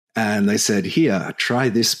And they said, here, try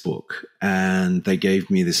this book. And they gave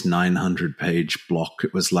me this 900-page block.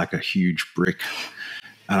 It was like a huge brick.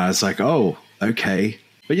 And I was like, oh, okay.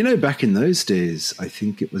 But, back in those days, I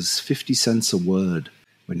think it was 50 cents a word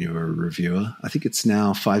when you were a reviewer. I think it's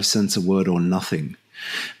now 5 cents a word or nothing.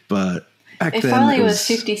 But back then... If only it was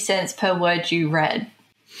 50 cents per word you read.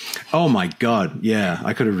 Oh, my God. Yeah,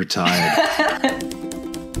 I could have retired.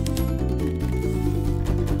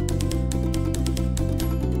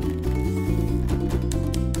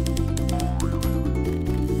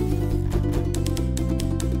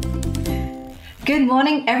 Good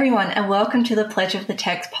morning, everyone, and welcome to the Pledge of the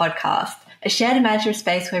Text podcast, a shared imaginative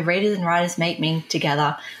space where readers and writers make meaning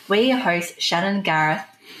together. We're your hosts, Shannon and Gareth.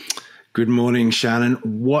 Good morning, Shannon.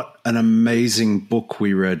 What an amazing book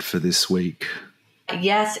we read for this week.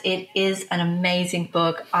 Yes, it is an amazing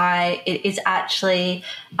book. It is actually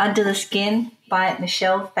Under the Skin by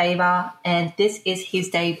Michel Faber, and this is his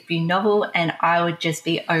debut novel, and I would just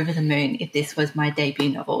be over the moon if this was my debut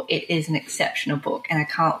novel. It is an exceptional book, and I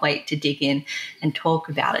can't wait to dig in and talk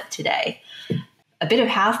about it today. A bit of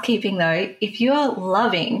housekeeping, though. If you're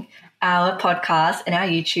loving our podcast and our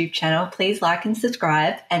YouTube channel, please like and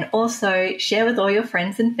subscribe, and also share with all your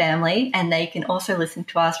friends and family, and they can also listen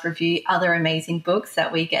to us review other amazing books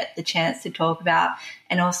that we get the chance to talk about,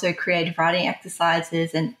 and also creative writing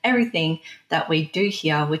exercises and everything that we do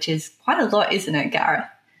here, which is quite a lot, isn't it, Gareth?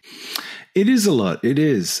 It is a lot. It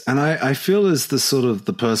is. And I feel as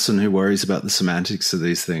the person who worries about the semantics of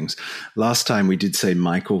these things. Last time we did say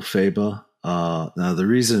Michael Faber. Now, the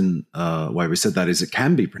reason why we said that is it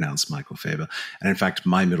can be pronounced Michael Faber. And in fact,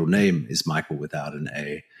 my middle name is Michael without an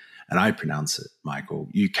A, and I pronounce it Michael.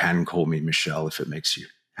 You can call me Michelle if it makes you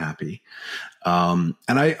happy. And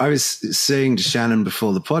I was saying to Shannon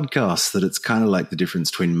before the podcast that it's kind of like the difference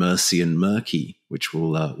between mercy and murky, which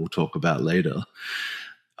we'll talk about later.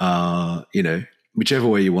 Whichever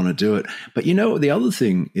way you want to do it. But the other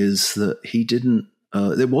thing is that he didn't.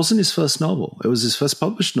 It wasn't his first novel. It was his first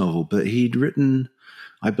published novel, but he'd written,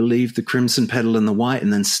 I believe, The Crimson Petal and the White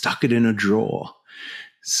and then stuck it in a drawer.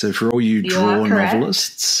 So for all you drawer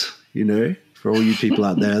novelists, for all you people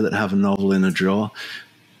out there that have a novel in a drawer,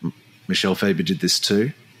 Michel Faber did this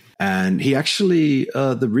too. And he actually,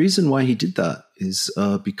 the reason why he did that is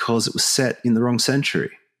because it was set in the wrong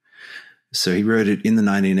century. So he wrote it in the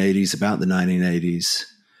 1980s, about the 1980s,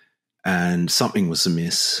 and something was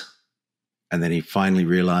amiss. And then he finally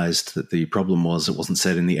realized that the problem was it wasn't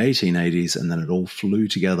set in the 1880s, and then it all flew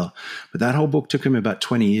together. But that whole book took him about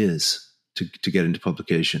 20 years to get into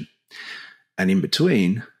publication. And in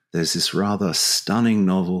between, there's this rather stunning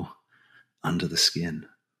novel, Under the Skin.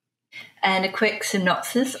 And a quick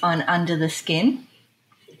synopsis on Under the Skin.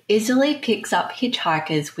 Easily picks up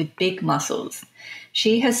hitchhikers with big muscles.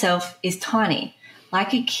 She herself is tiny,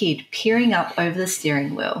 like a kid peering up over the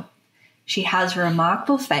steering wheel. She has a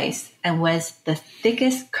remarkable face and wears the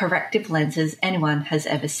thickest corrective lenses anyone has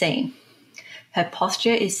ever seen. Her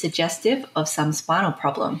posture is suggestive of some spinal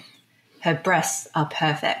problem. Her breasts are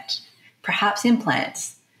perfect, perhaps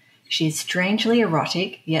implants. She is strangely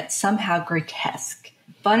erotic, yet somehow grotesque,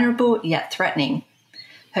 vulnerable yet threatening.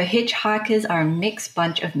 Her hitchhikers are a mixed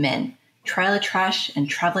bunch of men, trailer trash and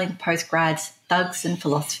traveling postgrads, thugs and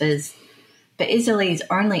philosophers. But Izzy is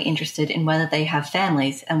only interested in whether they have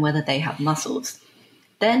families and whether they have muscles.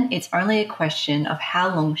 Then it's only a question of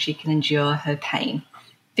how long she can endure her pain,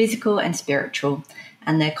 physical and spiritual,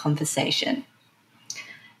 and their conversation.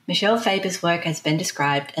 Michel Faber's work has been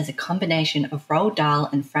described as a combination of Roald Dahl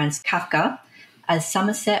and Franz Kafka, as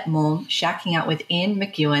Somerset Maugham shacking up with Ian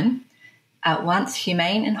McEwan. At once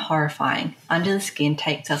humane and horrifying, Under the Skin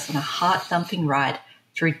takes us on a heart-thumping ride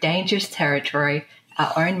through dangerous territory,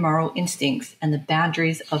 our own moral instincts, and the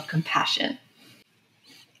boundaries of compassion.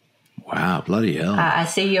 Wow, bloody hell! I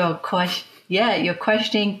see you're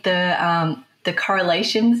questioning the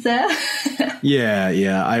correlations there.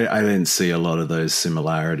 yeah. I didn't see a lot of those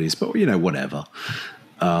similarities, but whatever.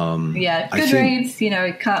 Goodreads,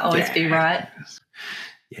 it can't always be right.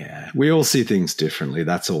 Yeah, we all see things differently.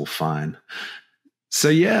 That's all fine. So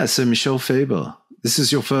Michel Faber. This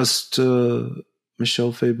is your first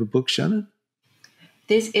Michel Faber book, Shannon?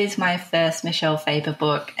 This is my first Michel Faber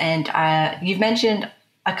book, and you've mentioned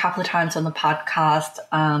a couple of times on the podcast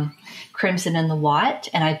Crimson and the White,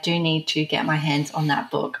 and I do need to get my hands on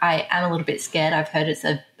that book. I am a little bit scared. I've heard it's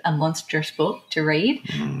a monstrous book to read,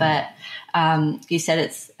 but you said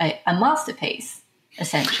it's a masterpiece,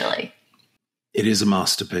 essentially. It is a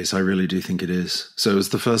masterpiece. I really do think it is. So it was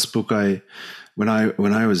the first book when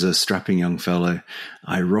I was a strapping young fellow,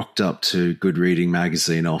 I rocked up to Good Reading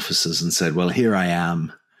magazine offices and said, well, here I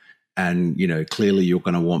am. And, clearly you're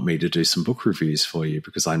going to want me to do some book reviews for you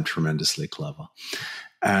because I'm tremendously clever.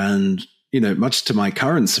 And, much to my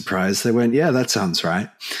current surprise, they went, yeah, that sounds right.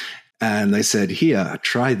 And they said, here,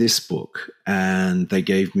 try this book. And they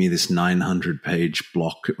gave me this 900-page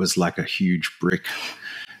block. It was like a huge brick.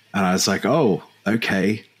 And I was like, oh,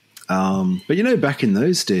 okay. But, back in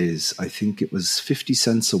those days, I think it was 50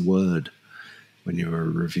 cents a word when you were a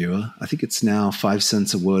reviewer. I think it's now 5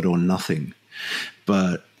 cents a word or nothing.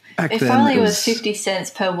 But back if then only it was 50 cents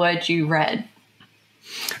per word you read.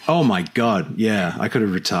 Oh, my God. Yeah, I could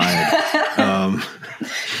have retired.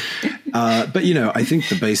 But, I think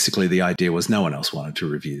that basically the idea was no one else wanted to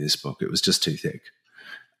review this book. It was just too thick.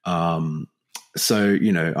 So,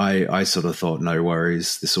 I sort of thought, no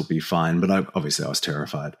worries, this will be fine. But obviously I was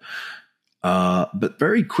terrified. But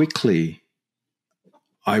very quickly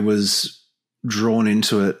I was drawn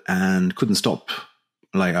into it and couldn't stop.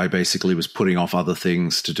 Like I basically was putting off other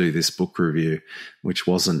things to do this book review, which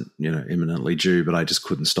wasn't, imminently due, but I just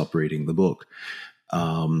couldn't stop reading the book.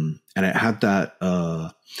 And it had that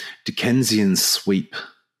Dickensian sweep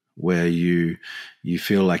where you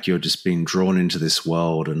feel like you're just being drawn into this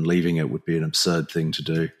world and leaving it would be an absurd thing to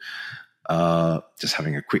do. Just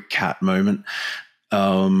having a quick cat moment.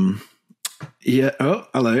 Yeah. Oh,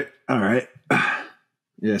 hello. All right.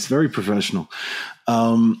 Yes, very professional.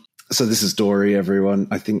 So this is Dory, everyone.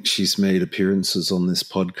 I think she's made appearances on this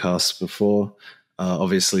podcast before.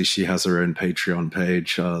 Obviously, she has her own Patreon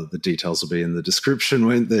page. The details will be in the description,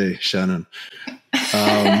 won't they, Shannon?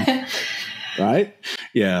 Right?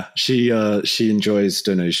 Yeah, she enjoys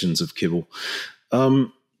donations of kibble.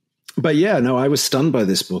 But yeah, no, I was stunned by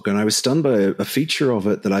this book, and I was stunned by a feature of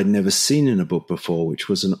it that I'd never seen in a book before, which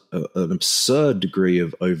was an absurd degree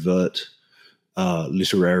of overt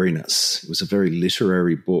literariness. It was a very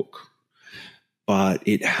literary book, but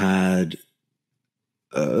it had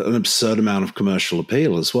an absurd amount of commercial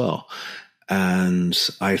appeal as well. And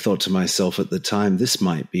I thought to myself at the time, this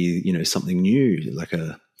might be, something new, like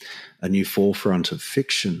a new forefront of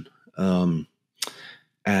fiction.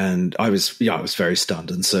 And I was very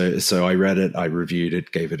stunned. And so I read it, I reviewed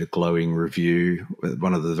it, gave it a glowing review,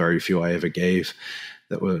 one of the very few I ever gave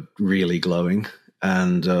that were really glowing.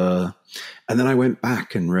 And then I went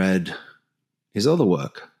back and read his other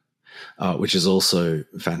work, which is also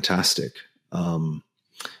fantastic.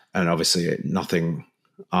 And obviously nothing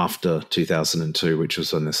after 2002, which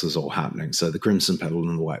was when this was all happening. So The Crimson Petal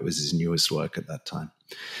and the White was his newest work at that time.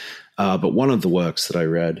 But one of the works that I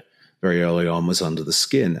read very early on was Under the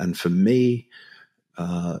Skin. And for me,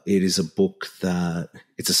 it is a book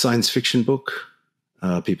it's a science fiction book.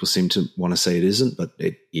 People seem to want to say it isn't, but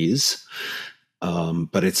it is.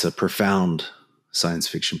 But it's a profound science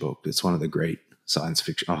fiction book. It's one of the great science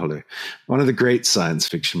fiction. One of the great science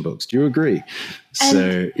fiction books. Do you agree? I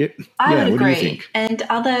would agree. What do you think? And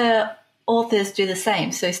other authors do the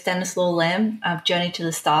same. So Stanislaw Lem, Journey to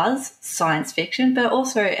the Stars, science fiction, but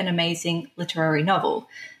also an amazing literary novel.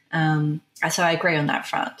 So I agree on that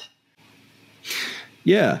front.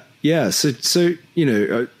 Yeah. So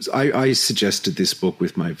I suggested this book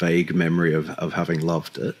with my vague memory of having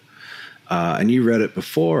loved it. And you read it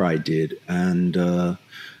before I did. And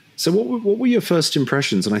so what were your first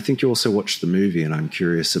impressions? And I think you also watched the movie, and I'm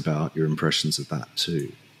curious about your impressions of that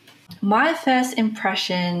too. My first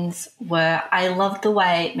impressions were I loved the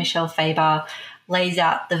way Michel Faber lays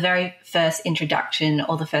out the very first introduction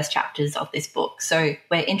or the first chapters of this book. So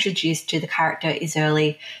we're introduced to the character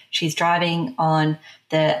Iserly. She's driving on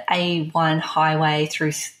the A1 highway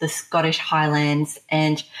through the Scottish Highlands,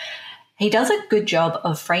 and he does a good job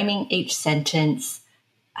of framing each sentence,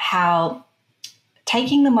 how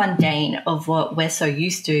taking the mundane of what we're so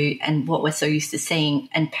used to and what we're so used to seeing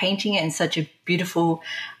and painting it in such a beautiful,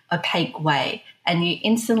 opaque way. And you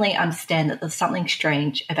instantly understand that there's something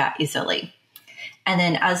strange about Iserly. And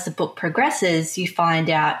then as the book progresses, you find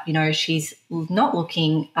out, she's not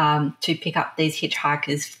looking to pick up these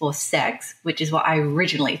hitchhikers for sex, which is what I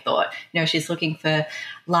originally thought. She's looking for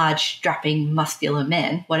large, strapping, muscular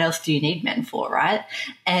men. What else do you need men for, right?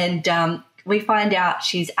 And we find out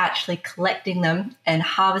she's actually collecting them and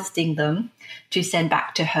harvesting them to send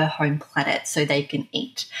back to her home planet so they can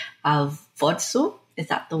eat. Vodsel, is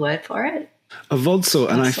that the word for it? A vodsel,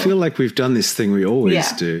 and I feel like we've done this thing we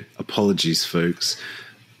always do. Apologies, folks.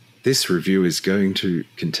 This review is going to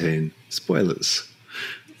contain spoilers.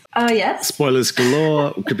 Oh, yes? Spoilers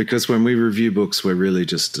galore, because when we review books, we're really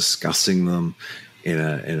just discussing them in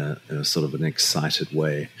a sort of an excited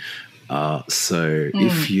way. So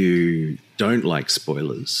if you don't like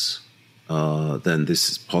spoilers, then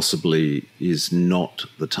this possibly is not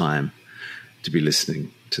the time to be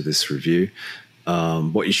listening to this review.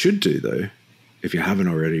 What you should do, though, if you haven't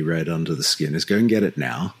already read Under the Skin, is go and get it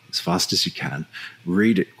now as fast as you can.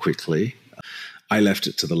 Read it quickly. I left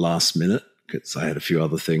it to the last minute because I had a few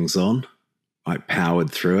other things on. I powered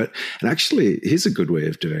through it. And actually, here's a good way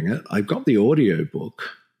of doing it. I got the audio book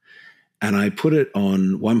and I put it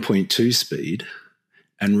on 1.2 speed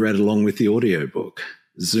and read along with the audio book.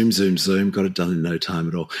 Zoom, zoom, zoom. Got it done in no time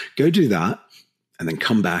at all. Go do that and then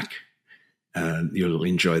come back and you'll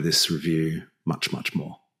enjoy this review much, much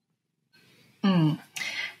more.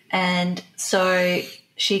 And so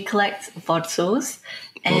she collects vodsels,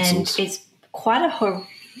 and it's quite a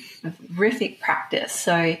horrific practice.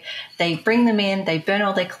 So they bring them in, they burn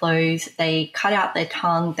all their clothes, they cut out their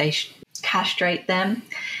tongue, they castrate them,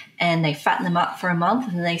 and they fatten them up for a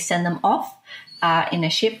month, and they send them off in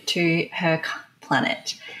a ship to her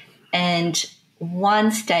planet. And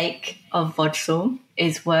one steak of vodsel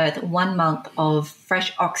is worth 1 month of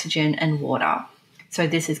fresh oxygen and water. So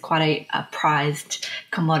this is quite a prized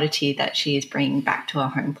commodity that she is bringing back to her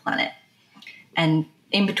home planet. And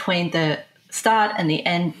in between the start and the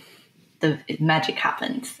end, the magic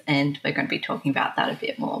happens. And we're going to be talking about that a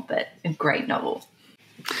bit more, but a great novel.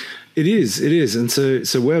 It is. And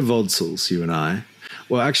so we're vodsels, you and I.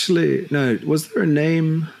 Well, actually, no, was there a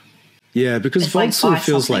name? Yeah, because vodsel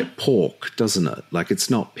feels like pork, doesn't it? Like it's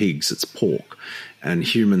not pigs, it's pork. And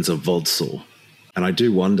humans are vodsel. And I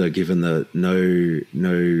do wonder, given that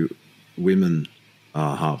no women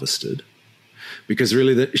are harvested, because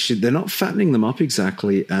really they're not fattening them up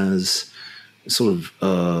exactly as sort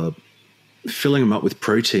of filling them up with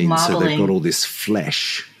protein, so they've got all this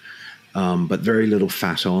flesh, but very little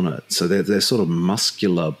fat on it. So they're sort of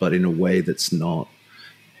muscular, but in a way that's not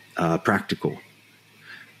practical.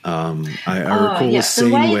 I recall a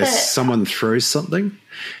scene where someone throws something,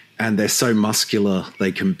 and they're so muscular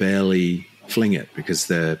they can barely fling it because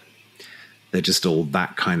they're just all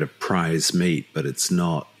that kind of prize meat, but it's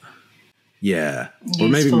not. Yeah, useful. Or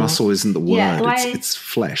maybe muscle isn't the word. Yeah, it's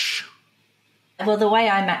flesh. Well, the way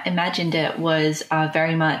I imagined it was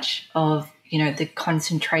very much of the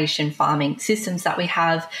concentration farming systems that we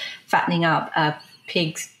have, fattening up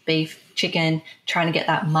pigs, beef, chicken, trying to get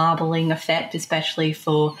that marbling effect, especially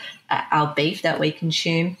for our beef that we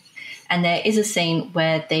consume. And there is a scene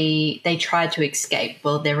where they try to escape.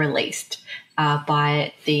 Well, they're released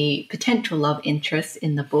by the potential love interest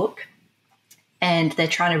in the book, and they're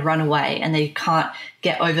trying to run away, and they can't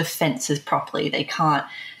get over fences properly. They can't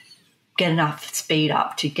get enough speed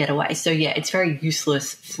up to get away. So, yeah, it's very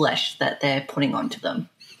useless flesh that they're putting onto them.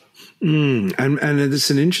 And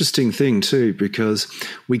it's an interesting thing too, because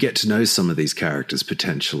we get to know some of these characters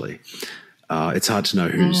potentially. It's hard to know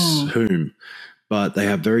who's whom, but they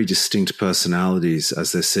have very distinct personalities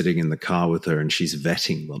as they're sitting in the car with her and she's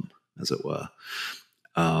vetting them, as it were.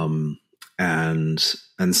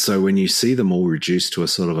 And so when you see them all reduced to a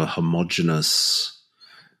sort of a homogenous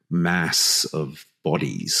mass of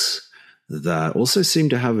bodies that also seem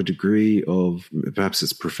to have a degree of, perhaps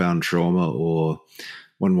it's profound trauma, or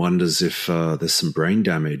one wonders if there's some brain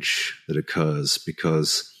damage that occurs,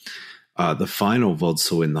 because the final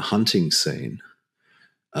vodsel in the hunting scene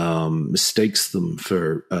mistakes them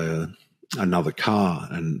for another car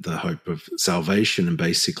and the hope of salvation, and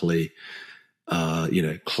basically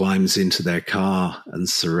climbs into their car and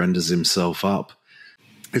surrenders himself up.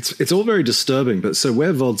 It's all very disturbing, but so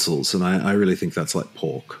we're vodsels, and I really think that's like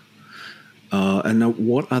pork. And now,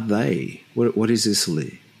 what are they? What is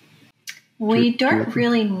Isserley? We don't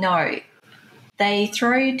really know. They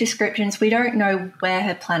throw descriptions. We don't know where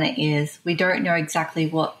her planet is. We don't know exactly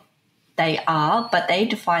what they are, but they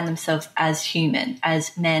define themselves as human,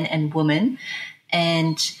 as men and women.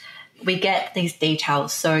 And we get these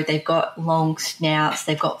details. So they've got long snouts,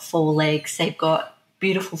 they've got forelegs, they've got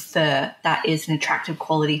beautiful fur. That is an attractive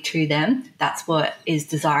quality to them. That's what is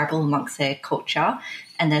desirable amongst their culture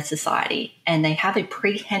and their society. And they have a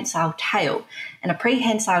prehensile tail. And a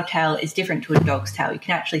prehensile tail is different to a dog's tail. You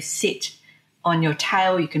can actually sit on your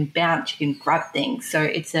tail, you can bounce, you can grab things. So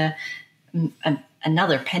it's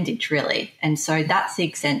another appendage, really. And so that's the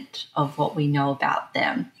extent of what we know about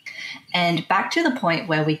them. And back to the point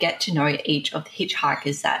where we get to know each of the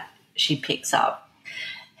hitchhikers that she picks up.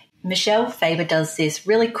 Michel Faber does this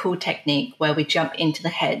really cool technique where we jump into the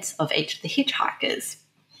heads of each of the hitchhikers.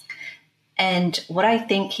 And what I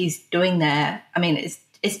think he's doing there, I mean,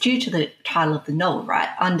 it's due to the title of the novel, right?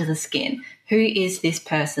 Under the Skin. Who is this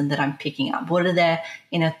person that I'm picking up? What are their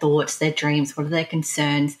inner thoughts, their dreams? What are their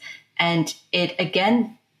concerns? And it,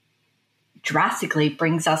 again, drastically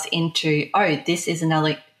brings us into, this is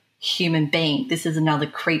another human being. This is another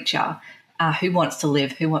creature who wants to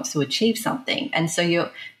live, who wants to achieve something. And so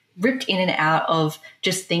ripped in and out of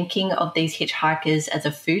just thinking of these hitchhikers as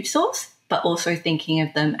a food source, but also thinking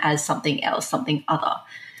of them as something else, something other.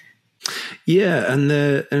 Yeah, and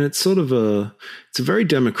it's sort of a very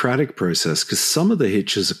democratic process because some of the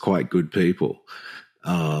hitchers are quite good people.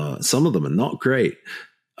 Some of them are not great,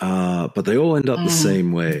 but they all end up the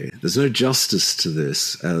same way. There's no justice to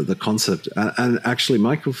this. The concept, and actually,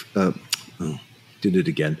 did it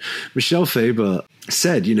again. Michel Faber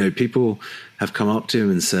said, people have come up to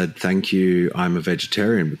him and said, "Thank you, I'm a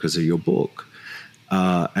vegetarian because of your book,"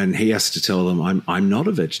 and he has to tell them, "I'm not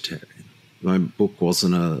a vegetarian. My book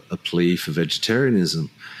wasn't a plea for vegetarianism.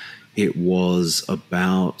 It was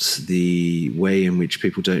about the way in which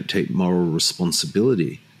people don't take moral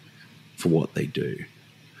responsibility for what they do."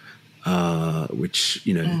 Which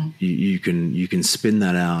you can spin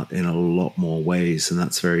that out in a lot more ways, and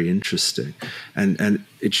that's very interesting. And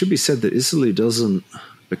it should be said that Isserley doesn't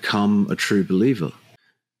become a true believer.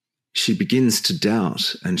 She begins to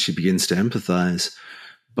doubt and she begins to empathize,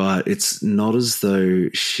 but it's not as though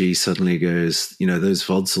she suddenly goes, those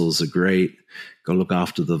Vodsels are great, go look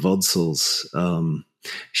after the Vodsels.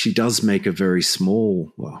 She does make a very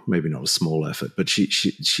small, well, maybe not a small effort, but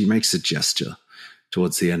she makes a gesture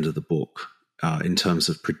towards the end of the book in terms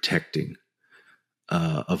of protecting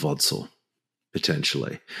a Vodsel,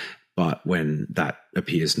 potentially. But when that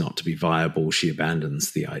appears not to be viable, she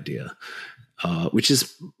abandons the idea, which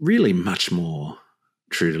is really much more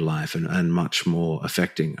true to life and much more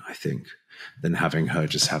affecting, I think, than having her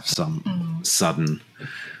just have some sudden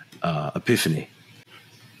epiphany.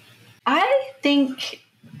 I think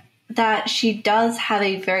that she does have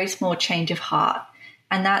a very small change of heart,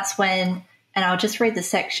 and that's when, and I'll just read the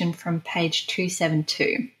section from page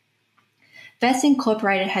 272. Vess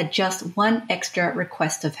Incorporated had just one extra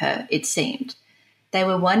request of her, it seemed. They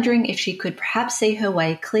were wondering if she could perhaps see her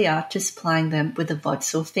way clear to supplying them with a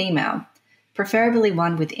Vodsel female, preferably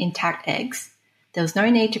one with intact eggs. There was no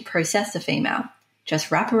need to process the female.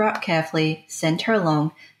 Just wrap her up carefully, send her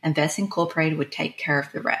along, and Vess Incorporated would take care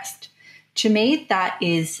of the rest. To me, that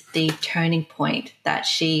is the turning point that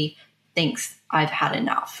she thinks, I've had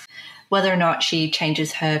enough. Whether or not she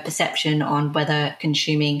changes her perception on whether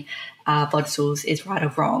consuming Vodsels is right or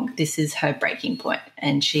wrong, this is her breaking point,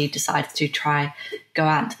 and she decides to go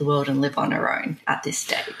out into the world and live on her own at this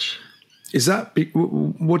stage. Is that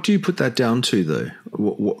what do you put that down to, though?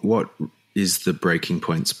 What is the breaking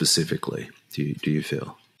point specifically? Do you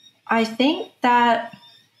feel? I think that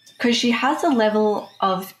because she has a level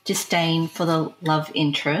of disdain for the love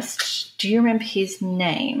interest. Do you remember his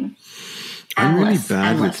name? I'm really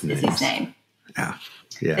bad with names. Is his name? Yeah.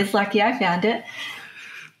 It's lucky I found it.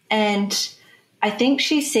 And I think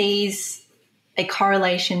she sees a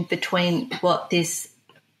correlation between what this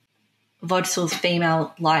Vodsel's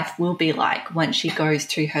female life will be like once she goes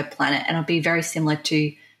to her planet, and it'll be very similar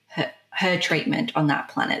to her treatment on that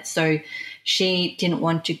planet. So she didn't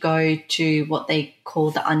want to go to what they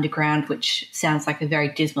call the underground, which sounds like a very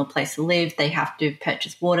dismal place to live. They have to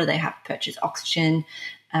purchase water. They have to purchase oxygen.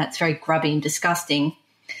 It's very grubby and disgusting.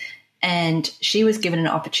 And she was given an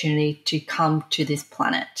opportunity to come to this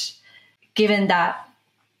planet. Given that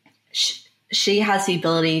she has the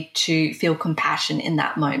ability to feel compassion in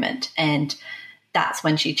that moment, and that's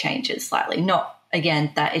when she changes slightly. Not,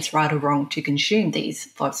 again, that it's right or wrong to consume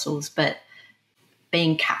these Vodsels, but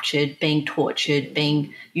being captured, being tortured,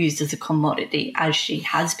 being used as a commodity, as she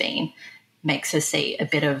has been, makes her see a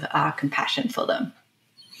bit of compassion for them.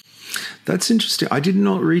 That's interesting. I did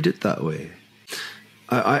not read it that way.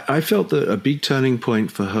 I felt that a big turning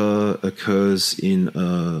point for her occurs in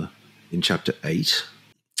chapter 8.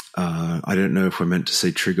 I don't know if we're meant to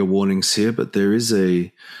say trigger warnings here, but there is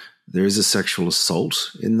a sexual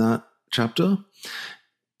assault in that chapter.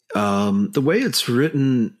 The way it's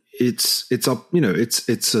written, it's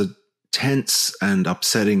a tense and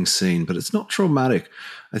upsetting scene, but it's not traumatic.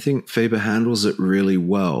 I think Faber handles it really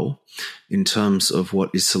well in terms of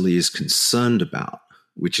what Isserley is concerned about,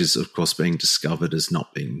 which is, of course, being discovered as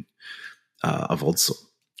not being a Vodsel.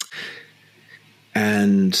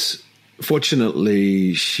 And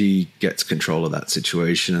fortunately, she gets control of that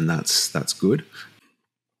situation, and that's good.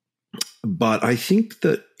 But I think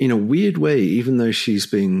that in a weird way, even though she's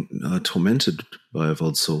being tormented by a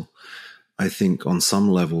Vodsel, I think on some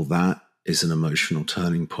level that is an emotional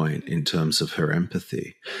turning point in terms of her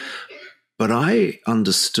empathy. But I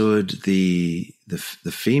understood the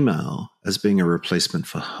female as being a replacement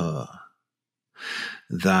for her.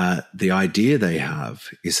 That the idea they have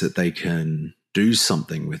is that they can do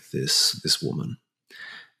something with this woman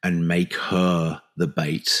and make her the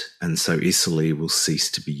bait, and so Isserley will cease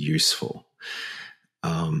to be useful.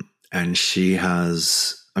 And she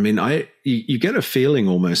has I mean, you get a feeling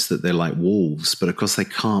almost that they're like wolves, but of course they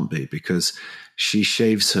can't be because she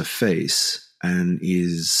shaves her face and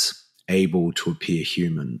is able to appear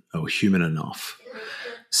human or human enough.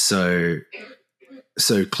 So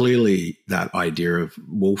clearly that idea of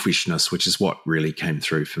wolfishness, which is what really came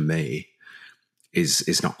through for me,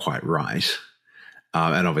 is not quite right.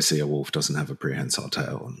 And obviously a wolf doesn't have a prehensile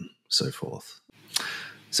tail and so forth.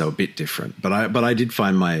 So a bit different. But I did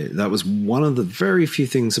find that was one of the very few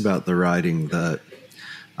things about the writing that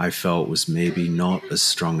I felt was maybe not as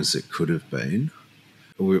strong as it could have been,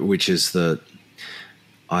 which is that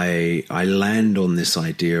I land on this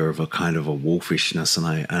idea of a kind of a wolfishness,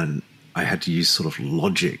 and I had to use sort of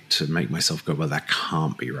logic to make myself go, well, that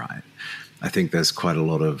can't be right. I think there's quite a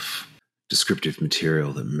lot of descriptive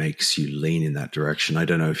material that makes you lean in that direction. I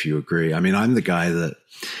don't know if you agree. I mean, I'm the guy that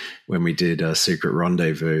when we did Secret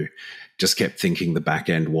Rendezvous, just kept thinking the back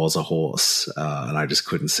end was a horse, and I just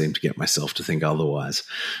couldn't seem to get myself to think otherwise.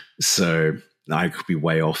 So I could be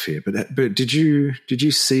way off here. But did you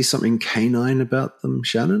see something canine about them,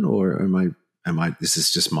 Shannon, or am I? This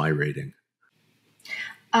is just my reading.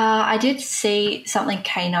 I did see something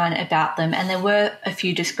canine about them, and there were a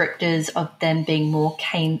few descriptors of them being more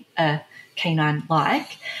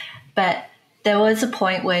canine-like. But there was a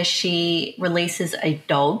point where she releases a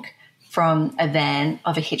dog from a van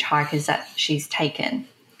of a hitchhiker's that she's taken.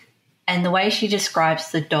 And the way she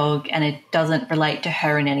describes the dog, and it doesn't relate to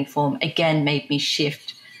her in any form, again made me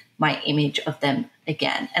shift my image of them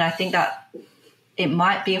again. And I think that it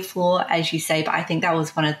might be a flaw, as you say, but I think that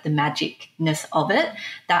was one of the magicness of it,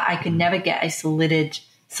 that I could never get a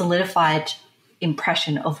solidified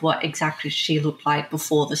impression of what exactly she looked like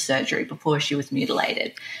before the surgery, before she was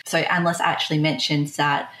mutilated. So Anlis actually mentions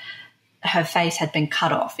that her face had been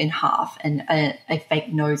cut off in half and a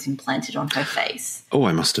fake nose implanted on her face. Oh,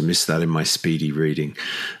 I must have missed that in my speedy reading.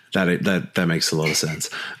 That makes a lot of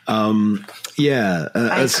sense. Yeah.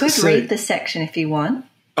 I could read the section if you want.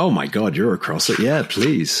 Oh, my God, you're across it. Yeah,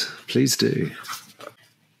 please. Please do.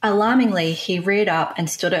 Alarmingly, he reared up and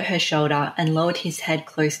stood at her shoulder and lowered his head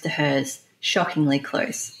close to hers, shockingly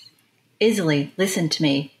close. Isley, listen to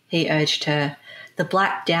me, he urged her, the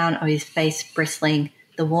black down of his face bristling,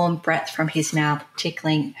 the warm breath from his mouth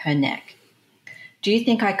tickling her neck. Do you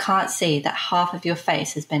think I can't see that half of your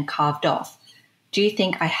face has been carved off? Do you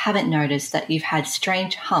think I haven't noticed that you've had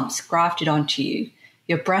strange humps grafted onto you,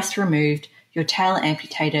 your breast removed, your tail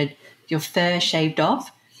amputated, your fur shaved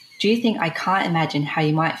off? Do you think I can't imagine how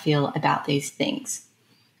you might feel about these things?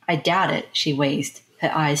 I doubt it, she wheezed,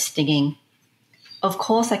 her eyes stinging. Of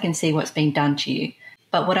course I can see what's been done to you,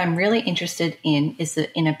 but what I'm really interested in is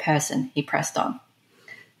the inner person, he pressed on.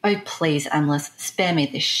 Oh, please, Anlis, spare me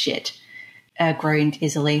this shit, groaned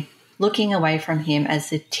Isley, looking away from him as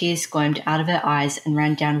the tears squirmed out of her eyes and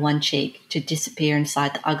ran down one cheek to disappear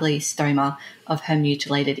inside the ugly stoma of her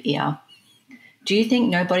mutilated ear. Do you think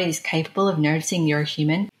nobody is capable of noticing you're a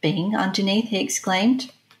human being underneath? He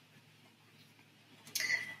exclaimed.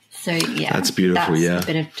 So, yeah. That's beautiful, that's a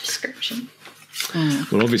bit of description.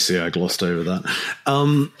 Well, obviously I glossed over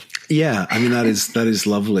that. Yeah, I mean, that is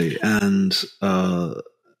lovely. And,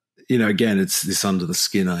 again, it's this under the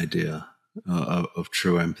skin idea of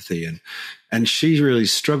true empathy. And she really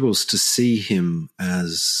struggles to see him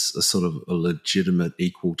as a sort of a legitimate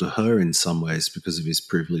equal to her in some ways because of his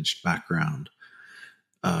privileged background.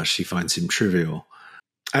 She finds him trivial.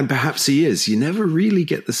 And perhaps he is. You never really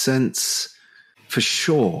get the sense for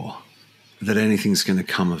sure that anything's going to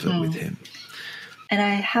come of it with him. And I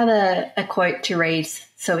have a quote to read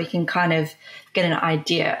so we can kind of get an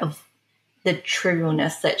idea of the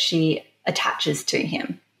trivialness that she attaches to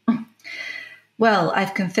him. Well,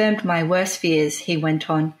 I've confirmed my worst fears, he went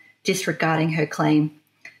on, disregarding her claim.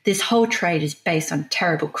 This whole trade is based on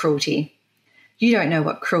terrible cruelty. You don't know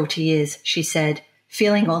what cruelty is, she said,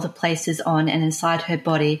 feeling all the places on and inside her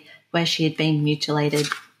body where she had been mutilated.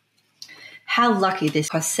 How lucky this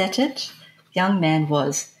corseted young man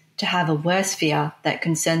was to have a worse fear that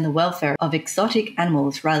concerned the welfare of exotic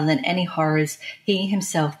animals rather than any horrors he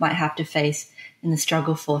himself might have to face in the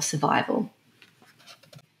struggle for survival.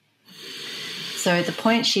 So the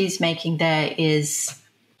point she's making there is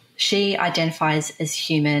she identifies as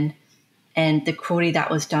human and the cruelty that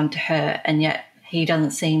was done to her, and yet he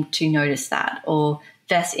doesn't seem to notice that, or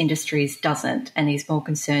Vest Industries doesn't, and he's more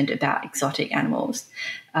concerned about exotic animals.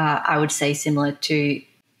 I would say similar to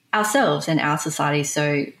ourselves and our society.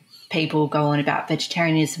 So people go on about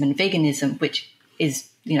vegetarianism and veganism, which is,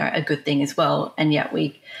 a good thing as well, and yet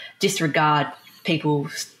we disregard people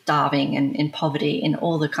starving and in poverty in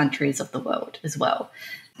all the countries of the world as well.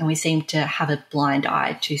 And we seem to have a blind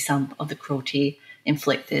eye to some of the cruelty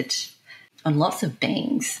inflicted on lots of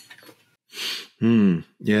beings.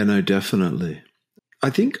 Yeah, no, definitely. I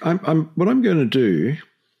think what I'm going to do,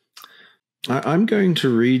 I'm going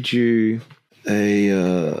to read you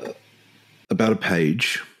about a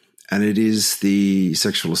page, and it is the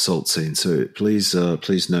sexual assault scene. So please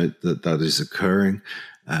note that is occurring,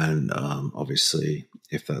 and obviously,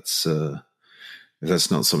 if that's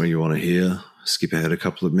not something you want to hear, skip ahead a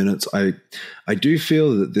couple of minutes. I do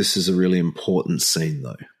feel that this is a really important scene,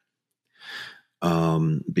 though.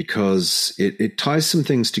 Because it ties some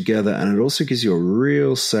things together, and it also gives you a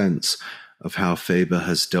real sense of how Faber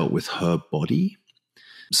has dealt with her body.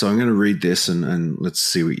 So I'm going to read this and let's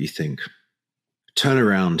see what you think. "Turn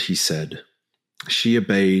around," he said. She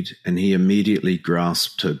obeyed, and he immediately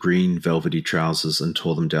grasped her green velvety trousers and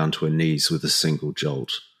tore them down to her knees with a single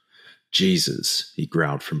jolt. "Jesus," he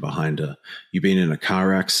growled from behind her. "You been in a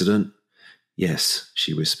car accident?" "Yes,"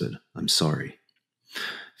 she whispered. "I'm sorry."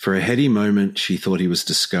 For a heady moment, she thought he was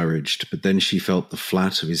discouraged, but then she felt the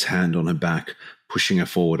flat of his hand on her back, pushing her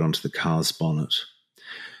forward onto the car's bonnet.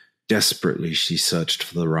 Desperately, she searched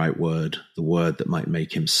for the right word, the word that might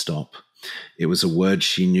make him stop. It was a word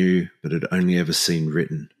she knew, but had only ever seen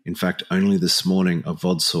written. In fact, only this morning a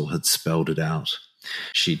Vodsel had spelled it out.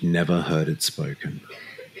 She'd never heard it spoken.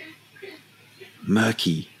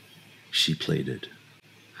 "Murky," she pleaded.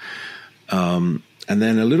 And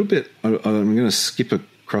then a little bit, I'm going to skip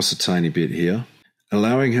across a tiny bit here.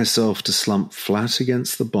 Allowing herself to slump flat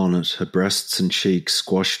against the bonnet, her breasts and cheeks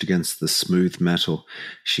squashed against the smooth metal,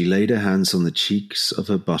 she laid her hands on the cheeks of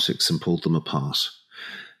her buttocks and pulled them apart.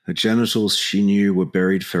 Her genitals, she knew, were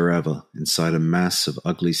buried forever inside a mass of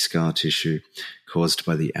ugly scar tissue caused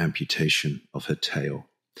by the amputation of her tail.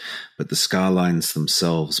 But the scar lines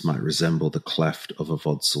themselves might resemble the cleft of a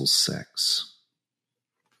Vodsel's sex.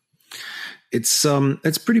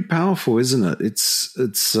 It's pretty powerful, isn't it?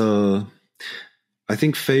 I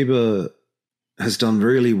think Faber has done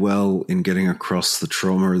really well in getting across the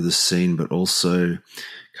trauma of the scene, but also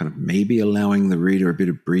kind of maybe allowing the reader a bit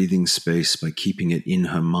of breathing space by keeping it in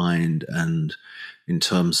her mind, and in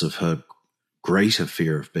terms of her greater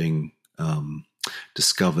fear of being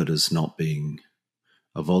discovered as not being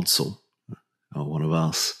a Vodsel or one of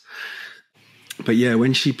us. But yeah,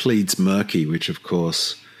 when she pleads murky, which of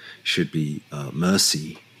course should be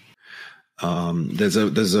mercy,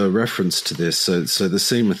 there's a reference to this. So the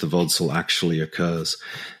scene with the Vodsel actually occurs,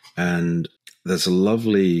 and there's a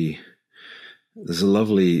lovely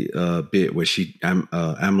bit where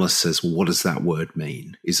Amla says, "Well, what does that word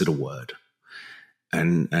mean? Is it a word?"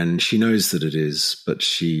 And she knows that it is, but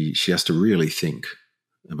she has to really think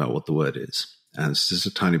about what the word is. And it's just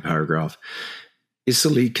a tiny paragraph.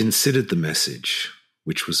 "Isserley considered the message,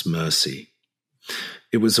 which was mercy.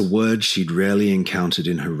 It was a word she'd rarely encountered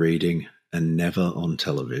in her reading, and never on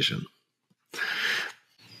television."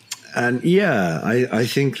 And yeah, I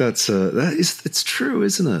think it's true,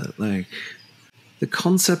 isn't it? Like, the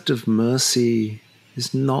concept of mercy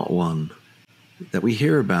is not one that we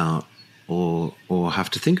hear about or have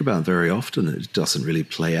to think about very often. It doesn't really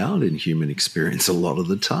play out in human experience a lot of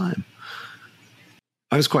the time.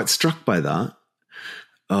 I was quite struck by that.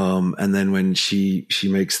 And then when she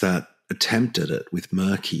makes that attempt at it with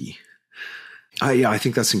murky, I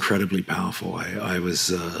think that's incredibly powerful.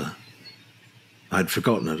 I'd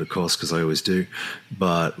forgotten it, of course, because I always do.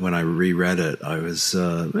 But when I reread it, I was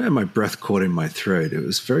my breath caught in my throat. It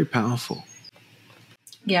was very powerful.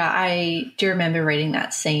 Yeah, I do remember reading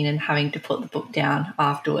that scene and having to put the book down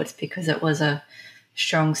afterwards because it was a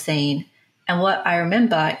strong scene. And what I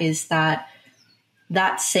remember is that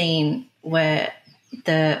scene where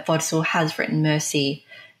the Vodsel has written mercy,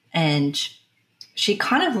 and she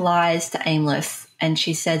kind of lies to Aimless, and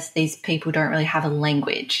she says these people don't really have a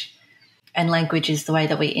language. And language is the way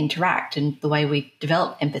that we interact and the way we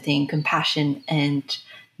develop empathy and compassion and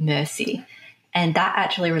mercy. And that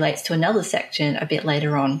actually relates to another section a bit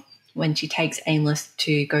later on when she takes Aimless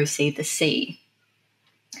to go see the sea.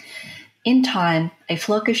 In time, a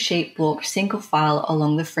flock of sheep walked single file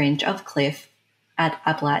along the fringe of cliff at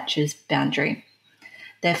Appalachia's boundary.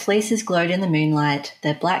 Their fleeces glowed in the moonlight,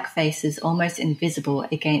 their black faces almost invisible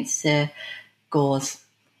against their gauze.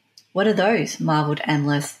 "What are those?" marveled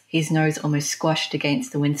Amless, his nose almost squashed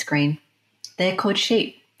against the windscreen. "They're called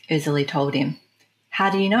sheep," Isserley told him.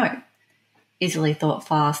 "How do you know?" Isserley thought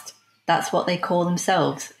fast. "That's what they call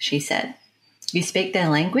themselves," she said. "You speak their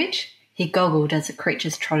language?" He goggled as the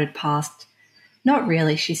creatures trotted past. "Not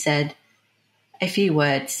really," she said. "A few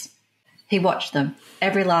words." He watched them,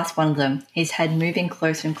 every last one of them, his head moving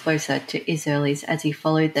closer and closer to Isserley's as he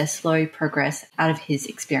followed their slow progress out of his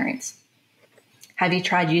experience. "Have you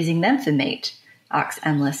tried using them for meat?" asks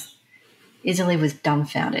Amlis. Isserley was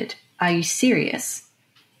dumbfounded. Are you serious?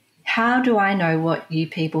 How do I know what you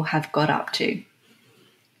people have got up to?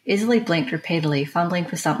 Isserley blinked repeatedly, fumbling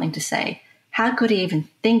for something to say. How could he even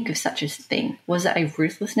think of such a thing? Was it a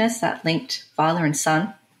ruthlessness that linked father and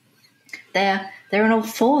son? They're on all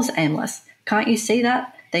fours, Amlis. Can't you see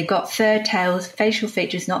that? They've got fur, tails, facial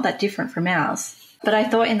features not that different from ours. But I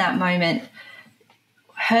thought in that moment,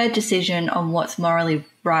 her decision on what's morally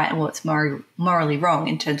right and what's morally wrong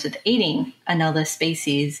in terms of eating another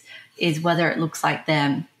species is whether it looks like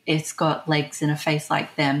them, it's got legs and a face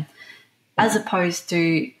like them, as opposed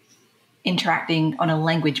to interacting on a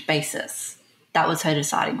language basis. That was her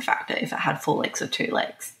deciding factor, if it had 4 legs or 2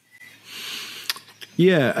 legs.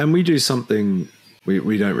 Yeah, and we do something,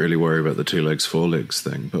 we don't really worry about the 2 legs, 4 legs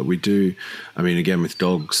thing, but we do, I mean, again, with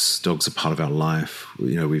dogs are part of our life.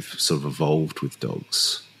 You know, we've sort of evolved with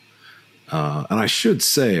dogs. And I should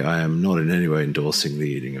say I am not in any way endorsing the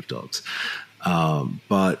eating of dogs.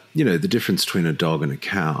 But, you know, the difference between a dog and a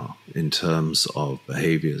cow in terms of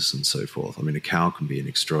behaviors and so forth. I mean, a cow can be an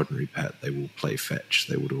extraordinary pet. They will play fetch.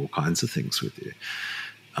 They will do all kinds of things with you.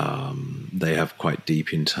 They have quite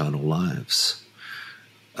deep internal lives.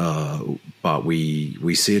 But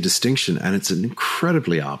we see a distinction, and it's an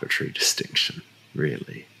incredibly arbitrary distinction,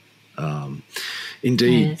 really.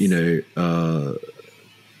 Indeed, yes. You know,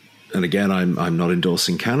 and again, I'm not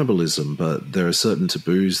endorsing cannibalism, but there are certain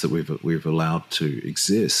taboos that we've allowed to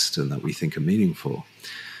exist and that we think are meaningful.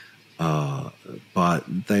 But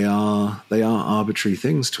they are arbitrary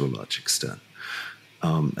things to a large extent,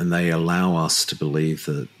 and they allow us to believe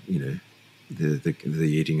that, you know, the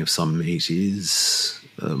eating of some meat is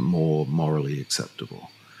more morally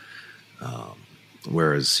acceptable.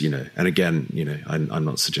 Whereas, you know, and again, you know, I'm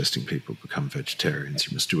not suggesting people become vegetarians.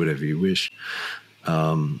 You must do whatever you wish.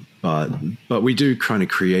 But we do kind of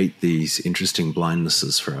create these interesting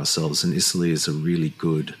blindnesses for ourselves, and Isserley is a really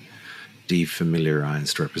good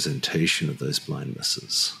defamiliarized representation of those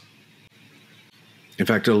blindnesses. In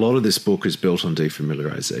fact, a lot of this book is built on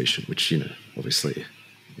defamiliarization, which, you know, obviously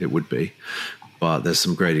it would be, but there's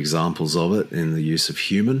some great examples of it in the use of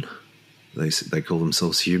human. They call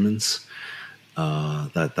themselves humans.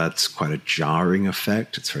 That's quite a jarring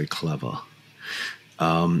effect. It's very clever.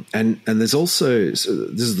 And there's also, so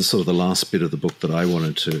this is the sort of the last bit of the book that I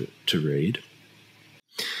wanted to read.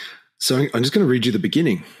 So I'm just going to read you the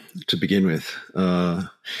beginning to begin with.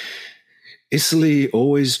 Isserley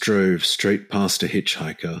always drove straight past a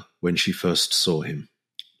hitchhiker when she first saw him,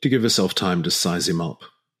 to give herself time to size him up.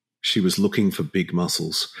 She was looking for big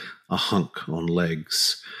muscles, a hunk on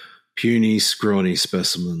legs. Puny, scrawny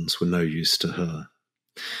specimens were no use to her.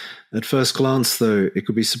 At first glance, though, it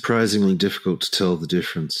could be surprisingly difficult to tell the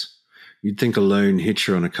difference. You'd think a lone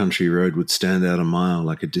hitcher on a country road would stand out a mile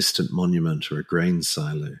like a distant monument or a grain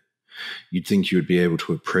silo. You'd think you would be able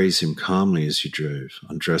to appraise him calmly as you drove,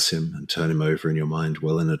 undress him and turn him over in your mind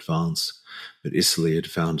well in advance, but Isserley had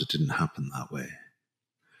found it didn't happen that way.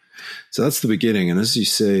 So that's the beginning, and as you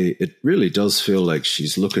say, it really does feel like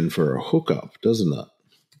she's looking for a hookup, doesn't it?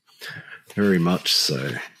 Very much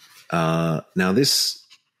so. Now this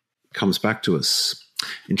comes back to us.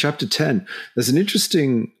 In chapter 10, there's an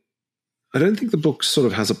interesting, I don't think the book sort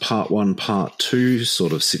of has a part 1, part 2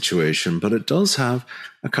 sort of situation, but it does have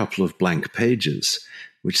a couple of blank pages,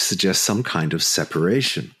 which suggest some kind of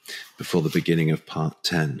separation before the beginning of part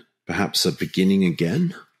 10. Perhaps a beginning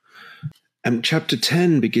again? And chapter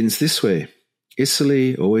 10 begins this way.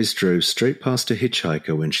 Isserley always drove straight past a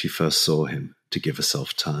hitchhiker when she first saw him, to give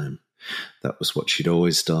herself time. That was what she'd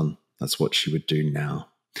always done. That's what she would do now.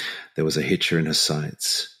 There was a hitcher in her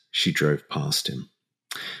sights. She drove past him.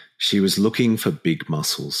 She was looking for big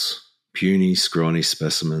muscles. Puny, scrawny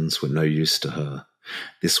specimens were no use to her.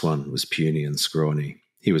 This one was puny and scrawny.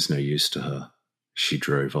 He was no use to her. She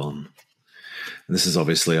drove on. And this is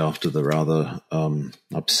obviously after the rather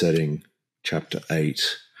upsetting chapter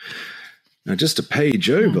 8. Now, just a page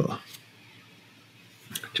over,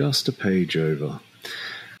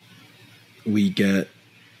 we get,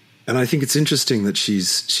 and I think it's interesting that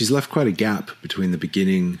she's left quite a gap between the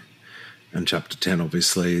beginning and chapter 10,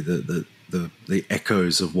 obviously, the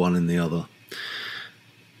echoes of one and the other.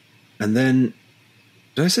 And then,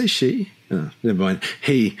 did I say she? Oh, never mind.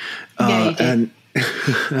 He. Yeah, you did. And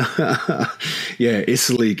yeah,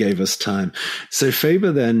 Isserley gave us time. So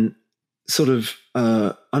Faber then sort of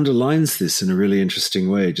underlines this in a really interesting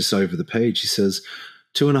way, just over the page. He says,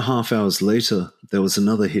 2.5 hours later, there was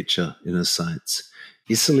another hitcher in her sights.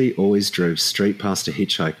 Isserley always drove straight past a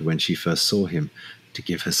hitchhiker when she first saw him, to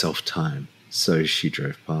give herself time. So she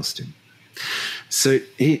drove past him. So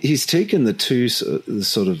he's taken the two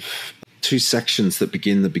sort of two sections that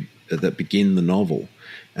begin the novel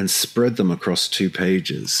and spread them across 2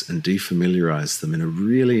 pages and defamiliarize them in a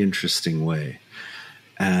really interesting way.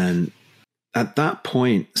 And at that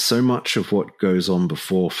point, so much of what goes on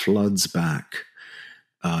before floods back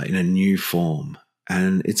in a new form.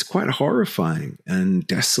 And it's quite horrifying and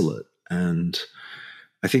desolate. And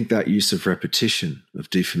I think that use of repetition, of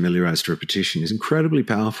defamiliarized repetition, is incredibly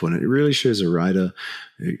powerful. And it really shows a writer,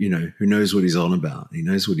 who knows what he's on about. He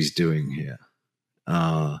knows what he's doing here.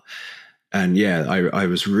 And yeah, I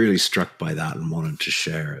was really struck by that and wanted to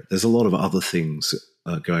share it. There's a lot of other things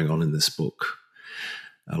going on in this book,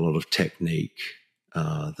 a lot of technique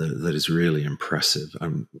that is really impressive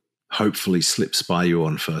and hopefully slips by you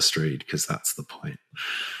on first read, because that's the point.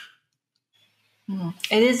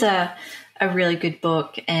 It is a really good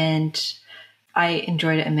book, and I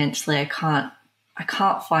enjoyed it immensely. I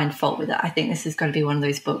can't find fault with it. I think this is going to be one of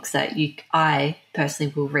those books that I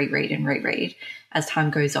personally will reread and reread as time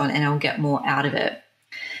goes on, and I'll get more out of it.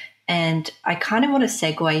 And I kind of want to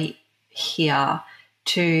segue here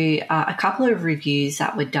to a couple of reviews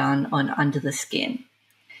that were done on Under the Skin.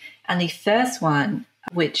 And the first one,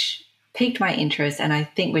 which piqued my interest, and I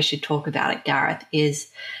think we should talk about it, Gareth, is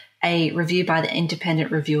a review by the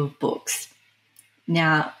Independent Review of Books.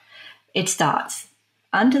 Now, it starts,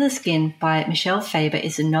 Under the Skin by Michel Faber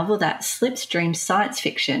is a novel that slipstreams science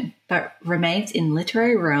fiction, but remains in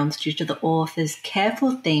literary realms due to the author's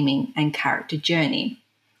careful theming and character journey.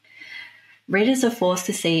 Readers are forced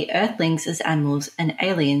to see Earthlings as animals and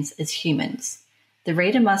aliens as humans. The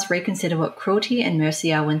reader must reconsider what cruelty and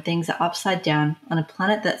mercy are when things are upside down on a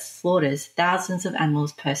planet that slaughters thousands of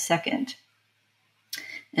animals per second.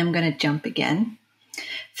 I'm going to jump again.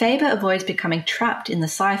 Faber avoids becoming trapped in the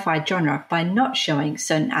sci-fi genre by not showing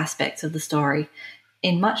certain aspects of the story,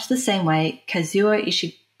 in much the same way Kazuo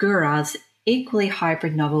Ishigura's equally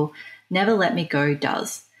hybrid novel Never Let Me Go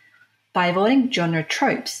does. By avoiding genre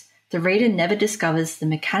tropes, the reader never discovers the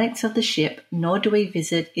mechanics of the ship, nor do we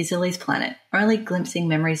visit Isolie's planet, only glimpsing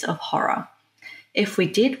memories of horror. If we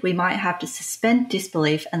did, we might have to suspend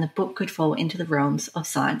disbelief and the book could fall into the realms of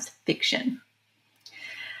science fiction.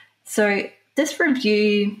 So this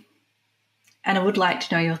review, and I would like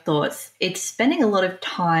to know your thoughts, it's spending a lot of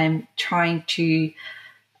time trying to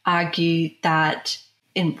argue that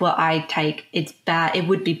in what I take, it's bad. It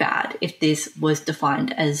would be bad if this was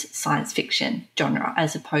defined as science fiction genre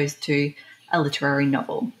as opposed to a literary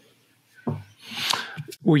novel.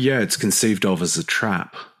 Well, yeah, it's conceived of as a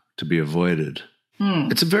trap to be avoided.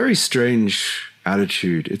 It's a very strange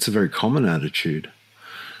attitude. It's a very common attitude.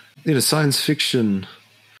 Science fiction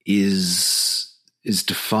is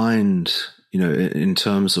defined, in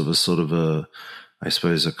terms of a sort of a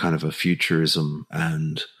kind of a futurism,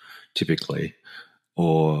 and typically,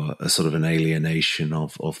 or a sort of an alienation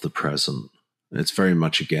of the present. It's very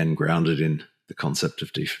much, again, grounded in the concept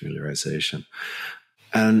of defamiliarization.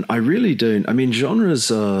 And I really don't,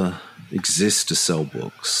 genres exist to sell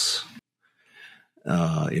books.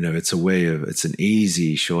 It's an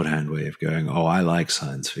easy shorthand way of going, oh, I like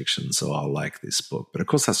science fiction, so I'll like this book. But of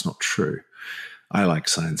course, that's not true. I like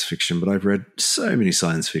science fiction, but I've read so many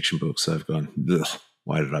science fiction books, so I've gone,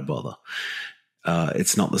 why did I bother?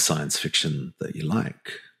 It's not the science fiction that you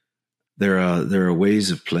like. There are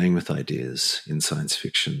ways of playing with ideas in science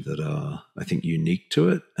fiction that are, I think, unique to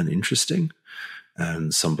it and interesting.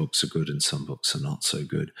 And some books are good and some books are not so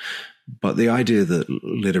good. But the idea that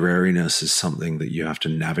literariness is something that you have to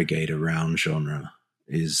navigate around genre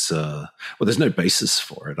is, there's no basis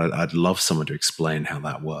for it. I'd love someone to explain how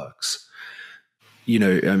that works.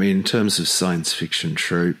 In terms of science fiction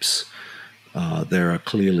tropes, there are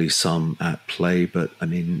clearly some at play, but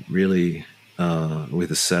really,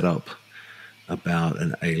 with a setup about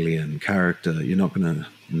an alien character, you're not going to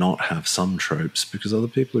not have some tropes, because other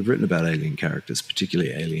people have written about alien characters,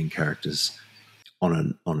 particularly alien characters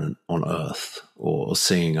on Earth, or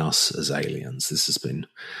seeing us as aliens. This has been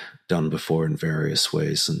done before in various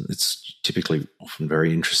ways, and it's typically often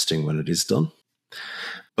very interesting when it is done.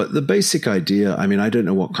 But the basic idea, I don't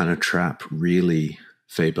know what kind of trap really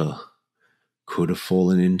Faber could have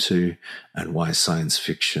fallen into, and why science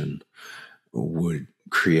fiction would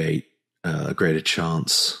create a greater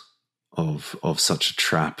chance of such a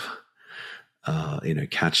trap,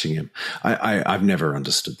 catching him. I've never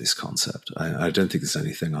understood this concept. I don't think there's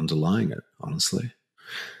anything underlying it, honestly.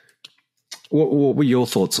 What were your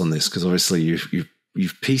thoughts on this? Because obviously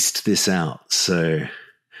you've pieced this out. So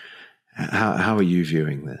how are you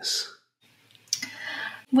viewing this?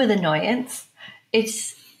 With annoyance.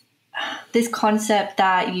 It's this concept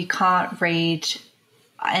that you can't read,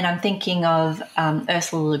 and I'm thinking of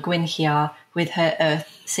Ursula Le Guin here with her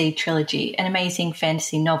Earth Sea trilogy, an amazing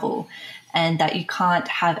fantasy novel, and that you can't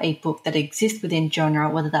have a book that exists within genre,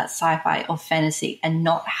 whether that's sci-fi or fantasy, and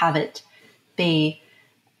not have it be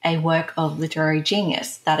a work of literary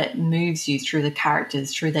genius, that it moves you through the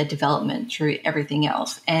characters, through their development, through everything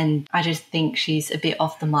else. And I just think she's a bit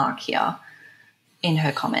off the mark here in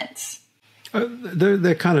her comments.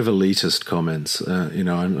 They're kind of elitist comments.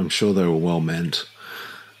 I'm sure they were well meant,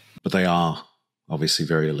 but they are obviously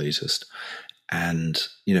very elitist. And,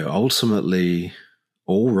 ultimately,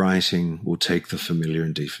 all writing will take the familiar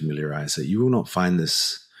and defamiliarize it. You will not find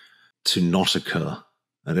this to not occur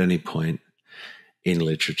at any point in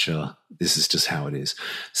literature. This is just how it is.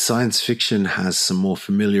 Science fiction has some more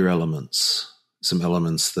familiar elements, some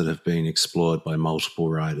elements that have been explored by multiple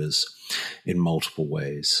writers in multiple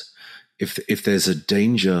ways. If there's a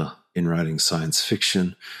danger in writing science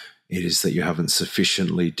fiction, it is that you haven't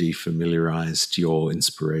sufficiently defamiliarized your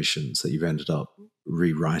inspirations, that you've ended up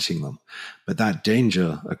rewriting them. But that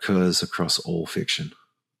danger occurs across all fiction.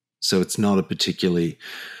 So it's not a particularly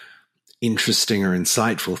interesting or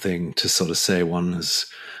insightful thing to sort of say one has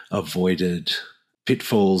avoided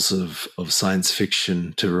pitfalls of science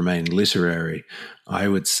fiction to remain literary. I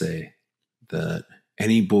would say that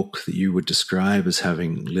any book that you would describe as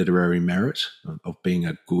having literary merit, of being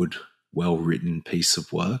a good, well-written piece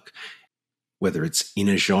of work, whether it's in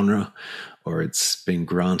a genre or it's been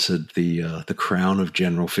granted the crown of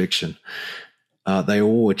general fiction, they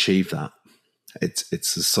all achieve that.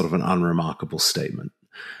 It's a sort of an unremarkable statement.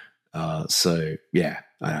 I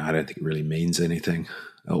don't think it really means anything.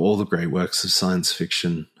 All the great works of science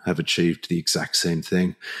fiction have achieved the exact same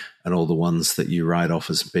thing, and all the ones that you write off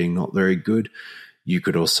as being not very good, you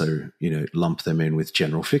could also, lump them in with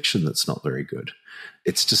general fiction that's not very good.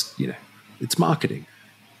 It's just, it's marketing.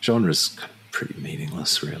 Genre's pretty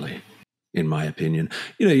meaningless, really, in my opinion.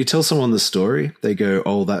 You tell someone the story, they go,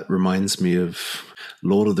 oh, that reminds me of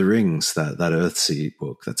Lord of the Rings, that Earthsea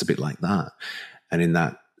book. That's a bit like that. And in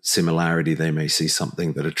that similarity, they may see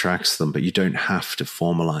something that attracts them, but you don't have to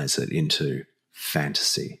formalize it into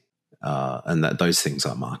fantasy. And that those things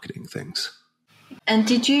are marketing things. And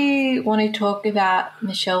did you want to talk about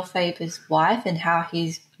Michel Faber's wife and how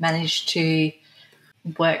he's managed to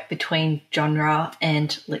work between genre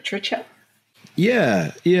and literature?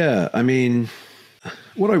 Yeah. I mean,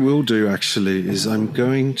 what I will do actually is I'm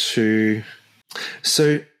going to...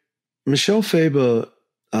 So Michel Faber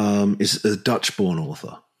is a Dutch-born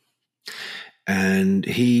author. And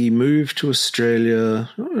he moved to Australia.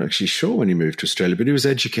 I'm not actually sure when he moved to Australia, but he was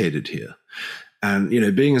educated here. And,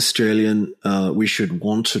 being Australian, we should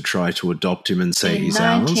want to try to adopt him and say he's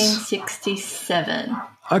ours. 1967.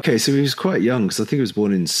 Okay, so he was quite young, because I think he was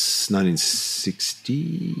born in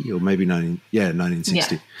 1960 or maybe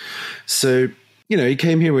 1960. Yeah. So, he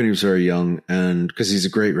came here when he was very young, and because he's a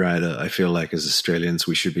great writer, I feel like as Australians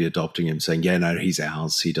we should be adopting him, saying, yeah, no, he's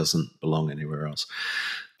ours. He doesn't belong anywhere else.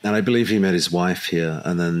 And I believe he met his wife here,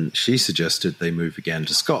 and then she suggested they move again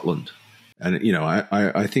to Scotland. And,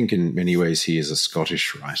 I think in many ways he is a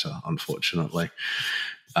Scottish writer, unfortunately.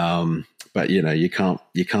 But, you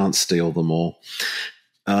can't steal them all.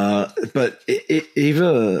 But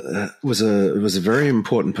Eva was a very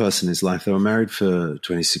important person in his life. They were married for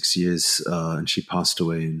 26 years, and she passed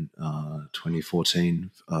away in 2014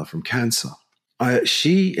 from cancer.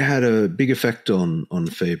 She had a big effect on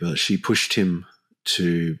Faber. She pushed him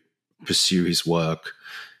to pursue his work.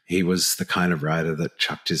 He was the kind of writer that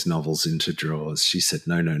chucked his novels into drawers. She said,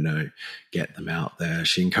 no, get them out there.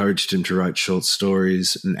 She encouraged him to write short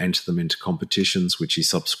stories and enter them into competitions, which he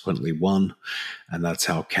subsequently won. And that's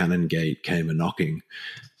how Canongate came a-knocking,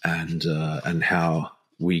 and how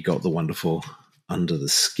we got the wonderful Under the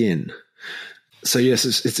Skin. So, yes,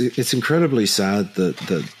 it's incredibly sad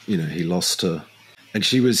that he lost her. And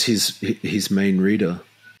she was his main reader.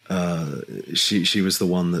 She was the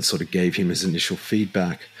one that sort of gave him his initial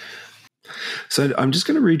feedback. So I'm just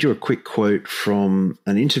going to read you a quick quote from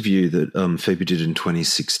an interview that Faber did in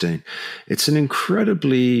 2016. It's an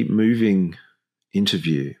incredibly moving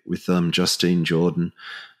interview with Justine Jordan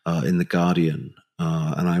in The Guardian,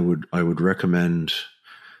 and I would recommend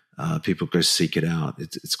people go seek it out.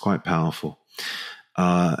 It's quite powerful.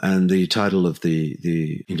 And the title of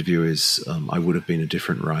the interview is "I Would Have Been a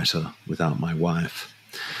Different Writer Without My Wife."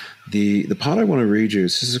 The part I want to read you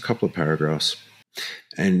is a couple of paragraphs,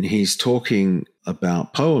 and he's talking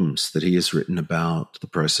about poems that he has written about the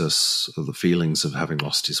process of the feelings of having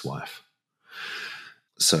lost his wife.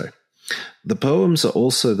 So, the poems are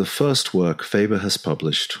also the first work Faber has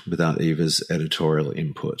published without Eva's editorial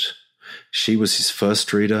input. She was his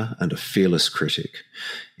first reader and a fearless critic,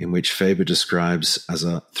 in which Faber describes as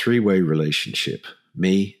a three-way relationship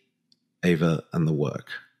me, Ava, and the work.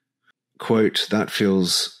 Quote, that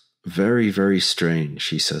feels very, very strange,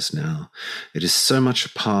 she says now. It is so much a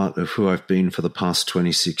part of who I've been for the past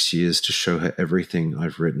 26 years to show her everything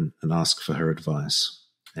I've written and ask for her advice.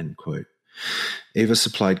 End quote. Ava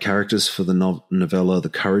supplied characters for the novella The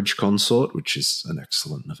Courage Consort, which is an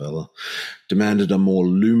excellent novella, demanded a more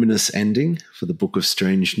luminous ending for the Book of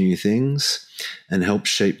Strange New Things, and helped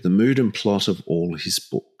shape the mood and plot of all his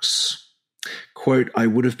books. Quote, I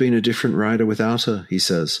would have been a different writer without her, he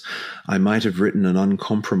says. I might have written an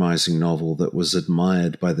uncompromising novel that was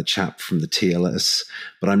admired by the chap from the TLS,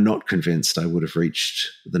 but I'm not convinced I would have reached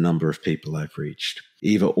the number of people I've reached.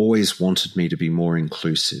 Eva always wanted me to be more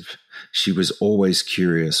inclusive. She was always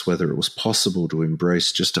curious whether it was possible to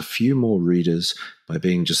embrace just a few more readers by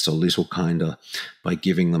being just a little kinder, by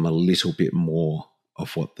giving them a little bit more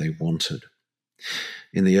of what they wanted.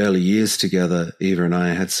 In the early years together, Eva and I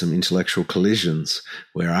had some intellectual collisions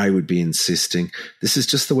where I would be insisting, this is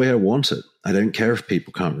just the way I want it. I don't care if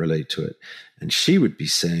people can't relate to it. And she would be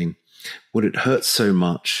saying, would it hurt so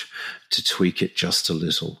much to tweak it just a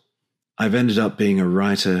little? I've ended up being a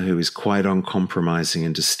writer who is quite uncompromising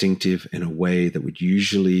and distinctive in a way that would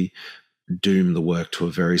usually doom the work to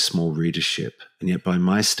a very small readership. And yet by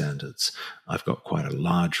my standards, I've got quite a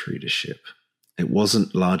large readership. It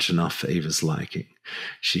wasn't large enough for Eva's liking.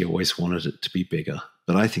 She always wanted it to be bigger,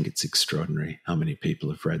 but I think it's extraordinary how many people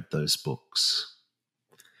have read those books.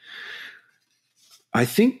 I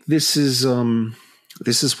think this is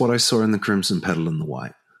what I saw in The Crimson Petal and the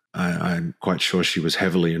White. I'm quite sure she was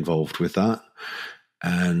heavily involved with that,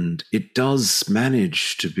 and it does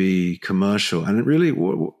manage to be commercial. And it really,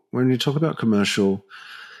 when you talk about commercial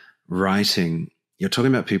writing, you're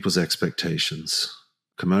talking about people's expectations.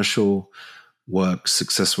 Commercial works,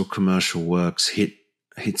 successful commercial works hit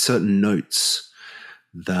certain notes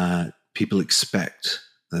that people expect,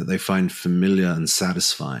 that they find familiar and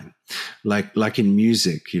satisfying. Like in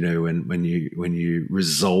music, you know, when you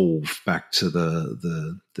resolve back to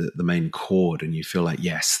the main chord and you feel like,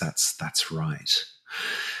 yes, that's right.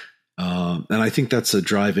 And I think that's a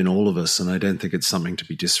drive in all of us, and I don't think it's something to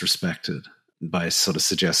be disrespected by sort of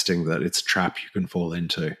suggesting that it's a trap you can fall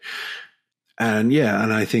into. And yeah,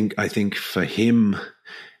 and I think for him,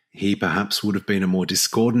 he perhaps would have been a more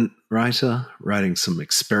discordant writer, writing some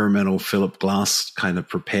experimental Philip Glass kind of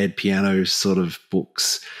prepared piano sort of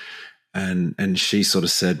books. And she sort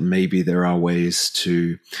of said maybe there are ways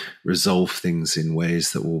to resolve things in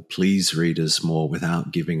ways that will please readers more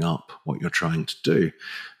without giving up what you're trying to do.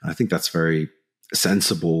 And I think that's very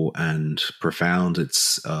sensible and profound.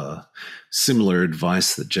 It's similar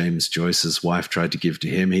advice that James Joyce's wife tried to give to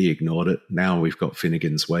him. He ignored it. Now we've got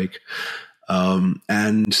Finnegan's Wake.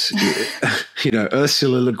 And, you know,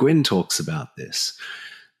 Ursula Le Guin talks about this,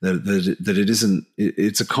 that it isn't,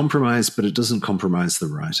 it's a compromise, but it doesn't compromise the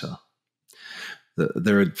writer.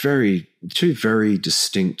 There are two very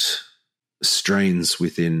distinct strains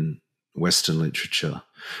within Western literature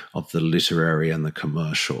of the literary and the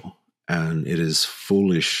commercial. And it is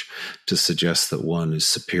foolish to suggest that one is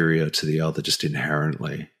superior to the other just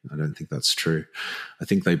inherently. I don't think that's true. I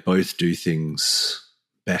think they both do things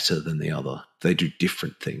better than the other. They do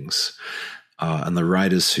different things. And the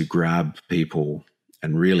writers who grab people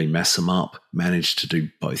and really mess them up manage to do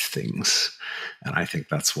both things. And I think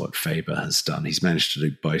that's what Faber has done. He's managed to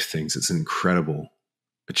do both things. It's an incredible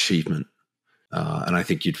achievement. And I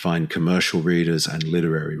think you'd find commercial readers and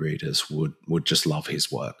literary readers would just love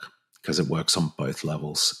his work, because it works on both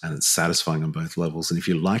levels and it's satisfying on both levels. And if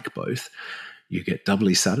you like both, you get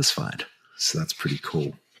doubly satisfied. So that's pretty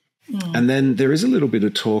cool. Mm. And then there is a little bit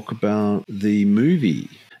of talk about the movie.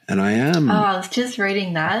 And I was just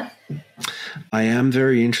reading that. I am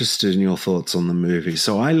very interested in your thoughts on the movie.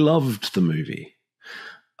 So I loved the movie.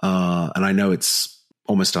 And I know it's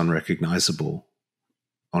almost unrecognizable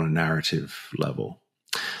on a narrative level.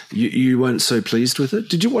 You weren't so pleased with it?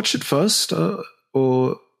 Did you watch it first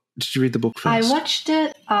or did you read the book first? I watched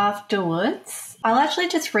it afterwards. I'll actually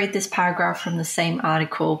just read this paragraph from the same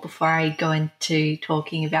article before I go into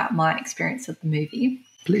talking about my experience of the movie.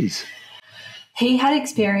 Please. He had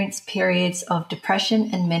experienced periods of depression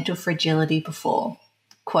and mental fragility before.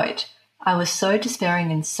 Quote, I was so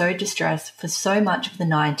despairing and so distressed for so much of the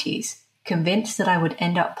 90s, convinced that I would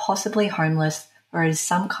end up possibly homeless or as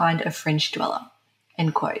some kind of fringe dweller.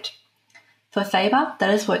 End quote. For Faber, that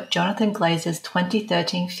is what Jonathan Glazer's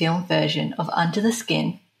 2013 film version of Under the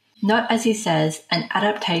Skin, not as he says, an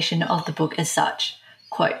adaptation of the book as such,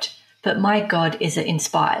 quote, but my God, is it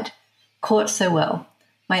inspired, caught so well.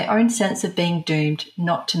 My own sense of being doomed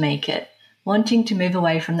not to make it, wanting to move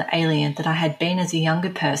away from the alien that I had been as a younger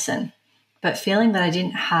person, but feeling that I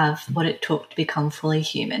didn't have what it took to become fully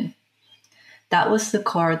human. That was the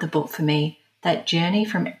core of the book for me, that journey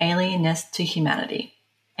from alienness to humanity."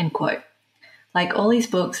 End quote. Like all these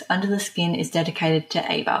books, Under the Skin is dedicated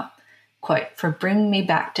to Ava, quote, "for bringing me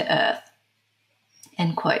back to Earth."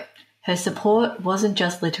 End quote. Her support wasn't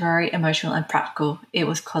just literary, emotional, and practical, it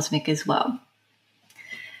was cosmic as well.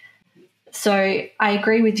 So I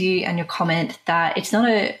agree with you and your comment that it's not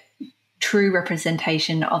a true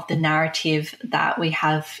representation of the narrative that we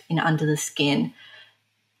have in Under the Skin.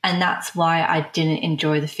 And that's why I didn't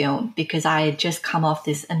enjoy the film, because I had just come off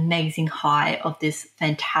this amazing high of this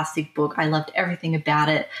fantastic book. I loved everything about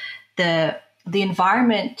it. The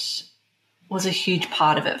environment was a huge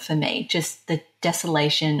part of it for me, just the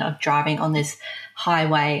desolation of driving on this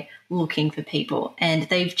highway looking for people. And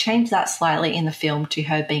they've changed that slightly in the film to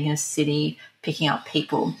her being in a city picking up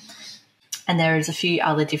people. And there is a few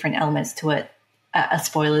other different elements to it. A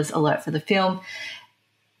spoilers alert for the film.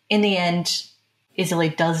 In the end, Isley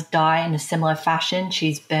does die in a similar fashion.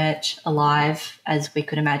 She's burnt alive, as we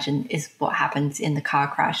could imagine is what happens in the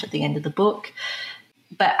car crash at the end of the book.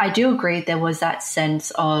 But I do agree there was that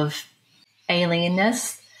sense of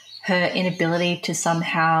alienness, her inability to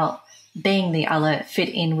somehow, being the other, fit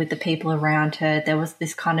in with the people around her. There was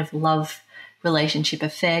this kind of love relationship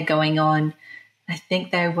affair going on. I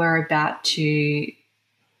think they were about to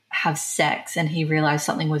have sex and he realized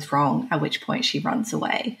something was wrong, at which point she runs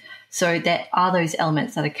away. So there are those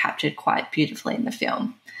elements that are captured quite beautifully in the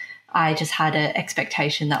film. I just had an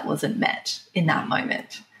expectation that wasn't met in that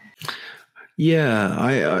moment.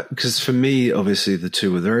 Yeah, because for me, obviously, the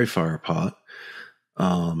two were very far apart.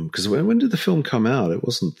 Because when did the film come out? It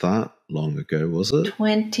wasn't that long ago, was it?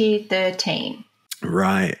 2013.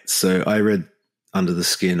 Right. So I read Under the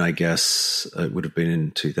Skin, I guess it would have been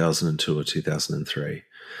in 2002 or 2003,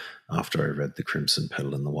 after I read The Crimson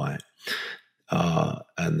Petal and the White.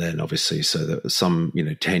 And then obviously, so that some,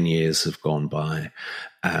 10 years have gone by,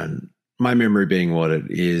 and my memory being what it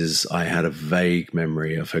is, I had a vague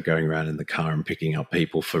memory of her going around in the car and picking up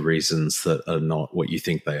people for reasons that are not what you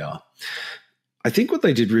think they are. I think what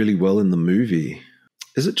they did really well in the movie,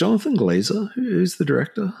 is it Jonathan Glazer? Who's the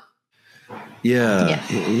director? Yeah,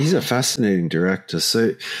 he's a fascinating director.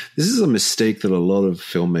 So this is a mistake that a lot of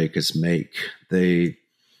filmmakers make. They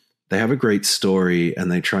have a great story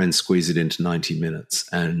and they try and squeeze it into 90 minutes.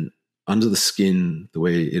 And Under the Skin, the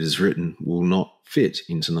way it is written, will not fit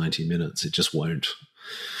into 90 minutes. It just won't.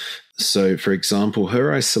 So, for example,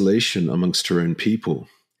 her isolation amongst her own people,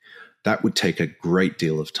 that would take a great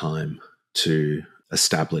deal of time to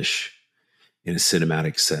establish in a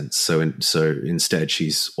cinematic sense. So instead,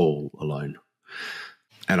 she's all alone.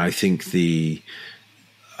 And I think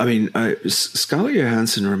Scarlett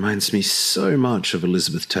Johansson reminds me so much of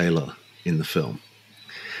Elizabeth Taylor in the film.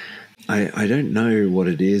 I don't know what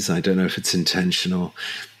it is. I don't know if it's intentional.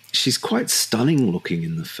 She's quite stunning looking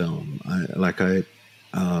in the film. I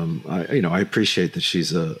appreciate that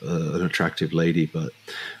she's an attractive lady, but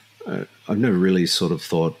I've never really sort of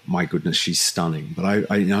thought, my goodness, she's stunning.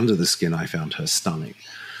 But Under the Skin, I found her stunning.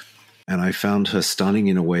 And I found her stunning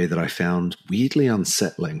in a way that I found weirdly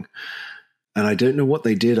unsettling. And I don't know what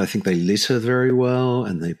they did. I think they lit her very well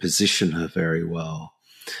and they position her very well.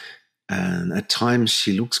 And at times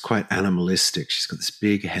she looks quite animalistic. She's got this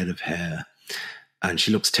big head of hair and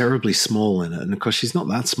she looks terribly small in it. And of course, she's not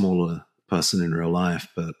that small a person in real life,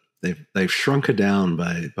 but they've shrunk her down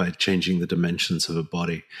by changing the dimensions of her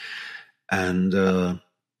body. And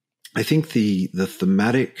I think the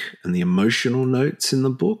thematic and the emotional notes in the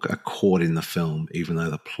book are caught in the film, even though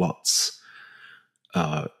the plot's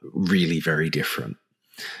really very different.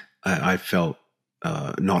 I felt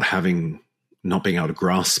not being able to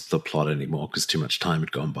grasp the plot anymore because too much time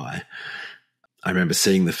had gone by. I remember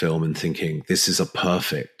seeing the film and thinking, this is a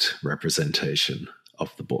perfect representation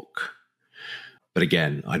of the book. But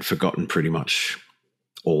again, I'd forgotten pretty much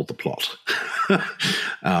all the plot.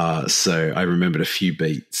 So I remembered a few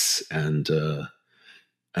beats and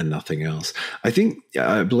nothing else.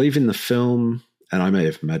 I believe in the film, and I may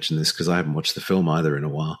have imagined this because I haven't watched the film either in a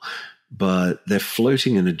while, but they're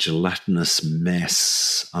floating in a gelatinous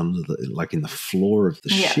mess under in the floor of the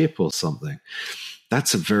ship or something.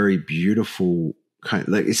 That's a very beautiful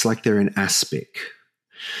it's like they're in aspic.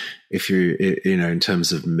 If in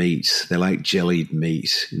terms of meat, they're like jellied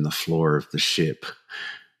meat in the floor of the ship.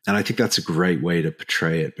 And I think that's a great way to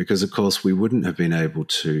portray it because, of course, we wouldn't have been able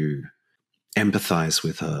to empathize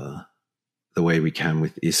with her the way we can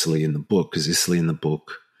with Isley in the book, because Isley in the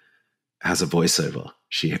book has a voiceover.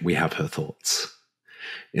 We have her thoughts.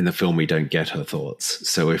 In the film, we don't get her thoughts.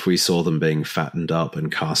 So if we saw them being fattened up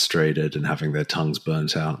and castrated and having their tongues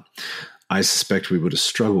burnt out, I suspect we would have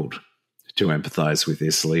struggled to empathize with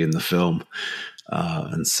Isserley in the film.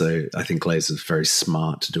 And so I think Glazer's very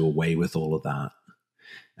smart to do away with all of that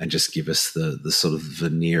and just give us the sort of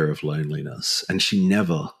veneer of loneliness. And she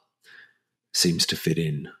never seems to fit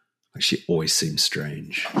in. Like, she always seems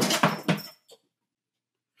strange.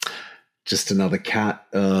 Just another cat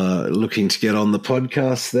looking to get on the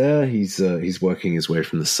podcast there. He's working his way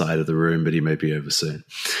from the side of the room, but he may be over soon.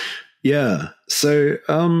 Yeah. So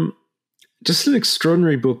just an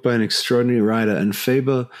extraordinary book by an extraordinary writer. And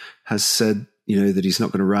Faber has said, that he's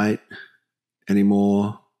not going to write any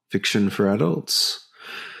more fiction for adults.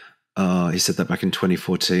 He said that back in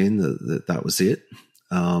 2014, that was it.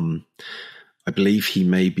 I believe he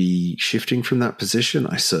may be shifting from that position.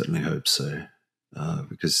 I certainly hope so.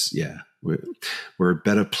 Because, we're a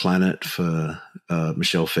better planet for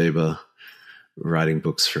Michel Faber writing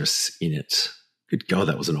books for us in it. Good God,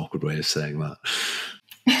 that was an awkward way of saying that.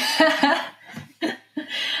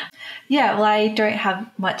 Yeah, well, I don't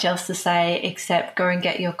have much else to say except go and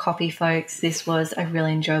get your copy, folks. This was a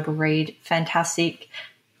really enjoyable read. Fantastic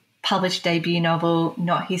published debut novel,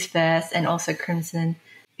 not his first, and also Crimson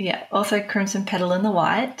Petal in the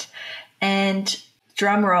White. And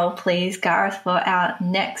drum roll, please, Gareth, for our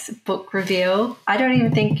next book reveal. I don't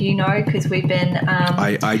even think you know because we've been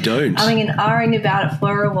I don't. umming and ahhing about it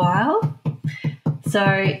for a while. So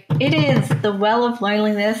it is The Well of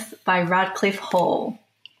Loneliness by Radcliffe Hall.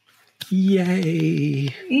 Yay.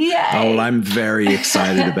 Oh, well, I'm very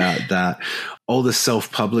excited about that. All the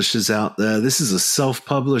self-publishers out there, this is a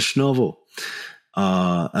self-published novel.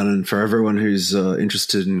 And for everyone who's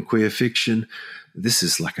interested in queer fiction, this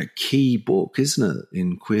is like a key book, isn't it,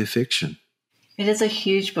 in queer fiction? It is a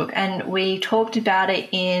huge book, and we talked about it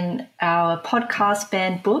in our podcast,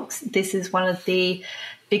 Banned Books. This is one of the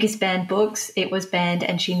biggest banned books. It was banned,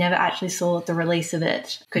 and she never actually saw the release of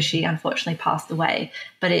it because she unfortunately passed away.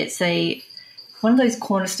 But it's one of those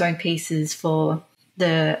cornerstone pieces for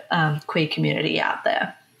the queer community out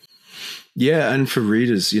there. Yeah, and for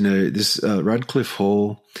readers, this Radcliffe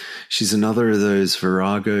Hall, she's another of those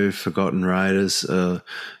Virago forgotten writers.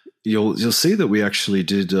 You'll see that we actually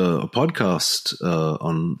did a podcast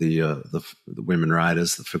on the women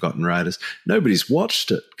writers, the forgotten writers. Nobody's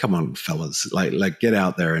watched it. Come on, fellas, like get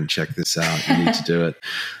out there and check this out. You need to do it.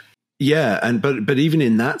 Yeah, but even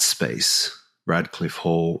in that space, Radcliffe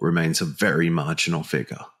Hall remains a very marginal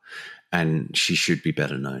figure, and she should be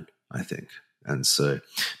better known, I think. And so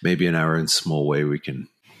maybe in our own small way we can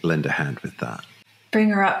lend a hand with that.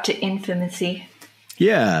 Bring her up to infamousy.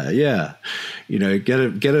 Yeah. Get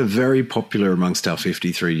a very popular amongst our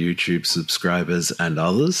 53 YouTube subscribers and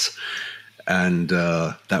others, and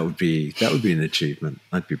that would be an achievement.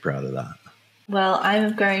 I'd be proud of that. Well,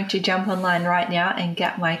 I'm going to jump online right now and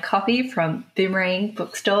get my copy from Boomerang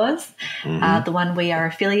Bookstores, the one we are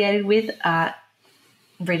affiliated with,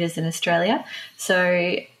 Readers in Australia.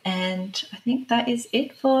 And I think that is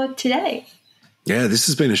it for today. Yeah, this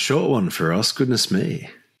has been a short one for us. Goodness me.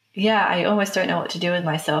 Yeah, I almost don't know what to do with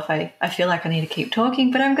myself. I feel like I need to keep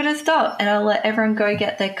talking, but I'm going to stop and I'll let everyone go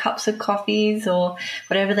get their cups of coffees or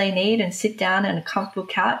whatever they need and sit down on a comfortable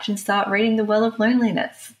couch and start reading The Well of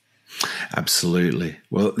Loneliness. Absolutely.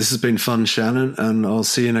 Well, this has been fun, Shannon, and I'll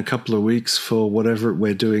see you in a couple of weeks for whatever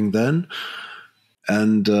we're doing then.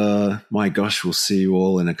 And my gosh, we'll see you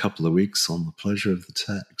all in a couple of weeks on The Pleasure of the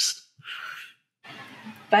Text.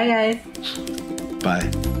 Bye, guys.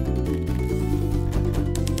 Bye.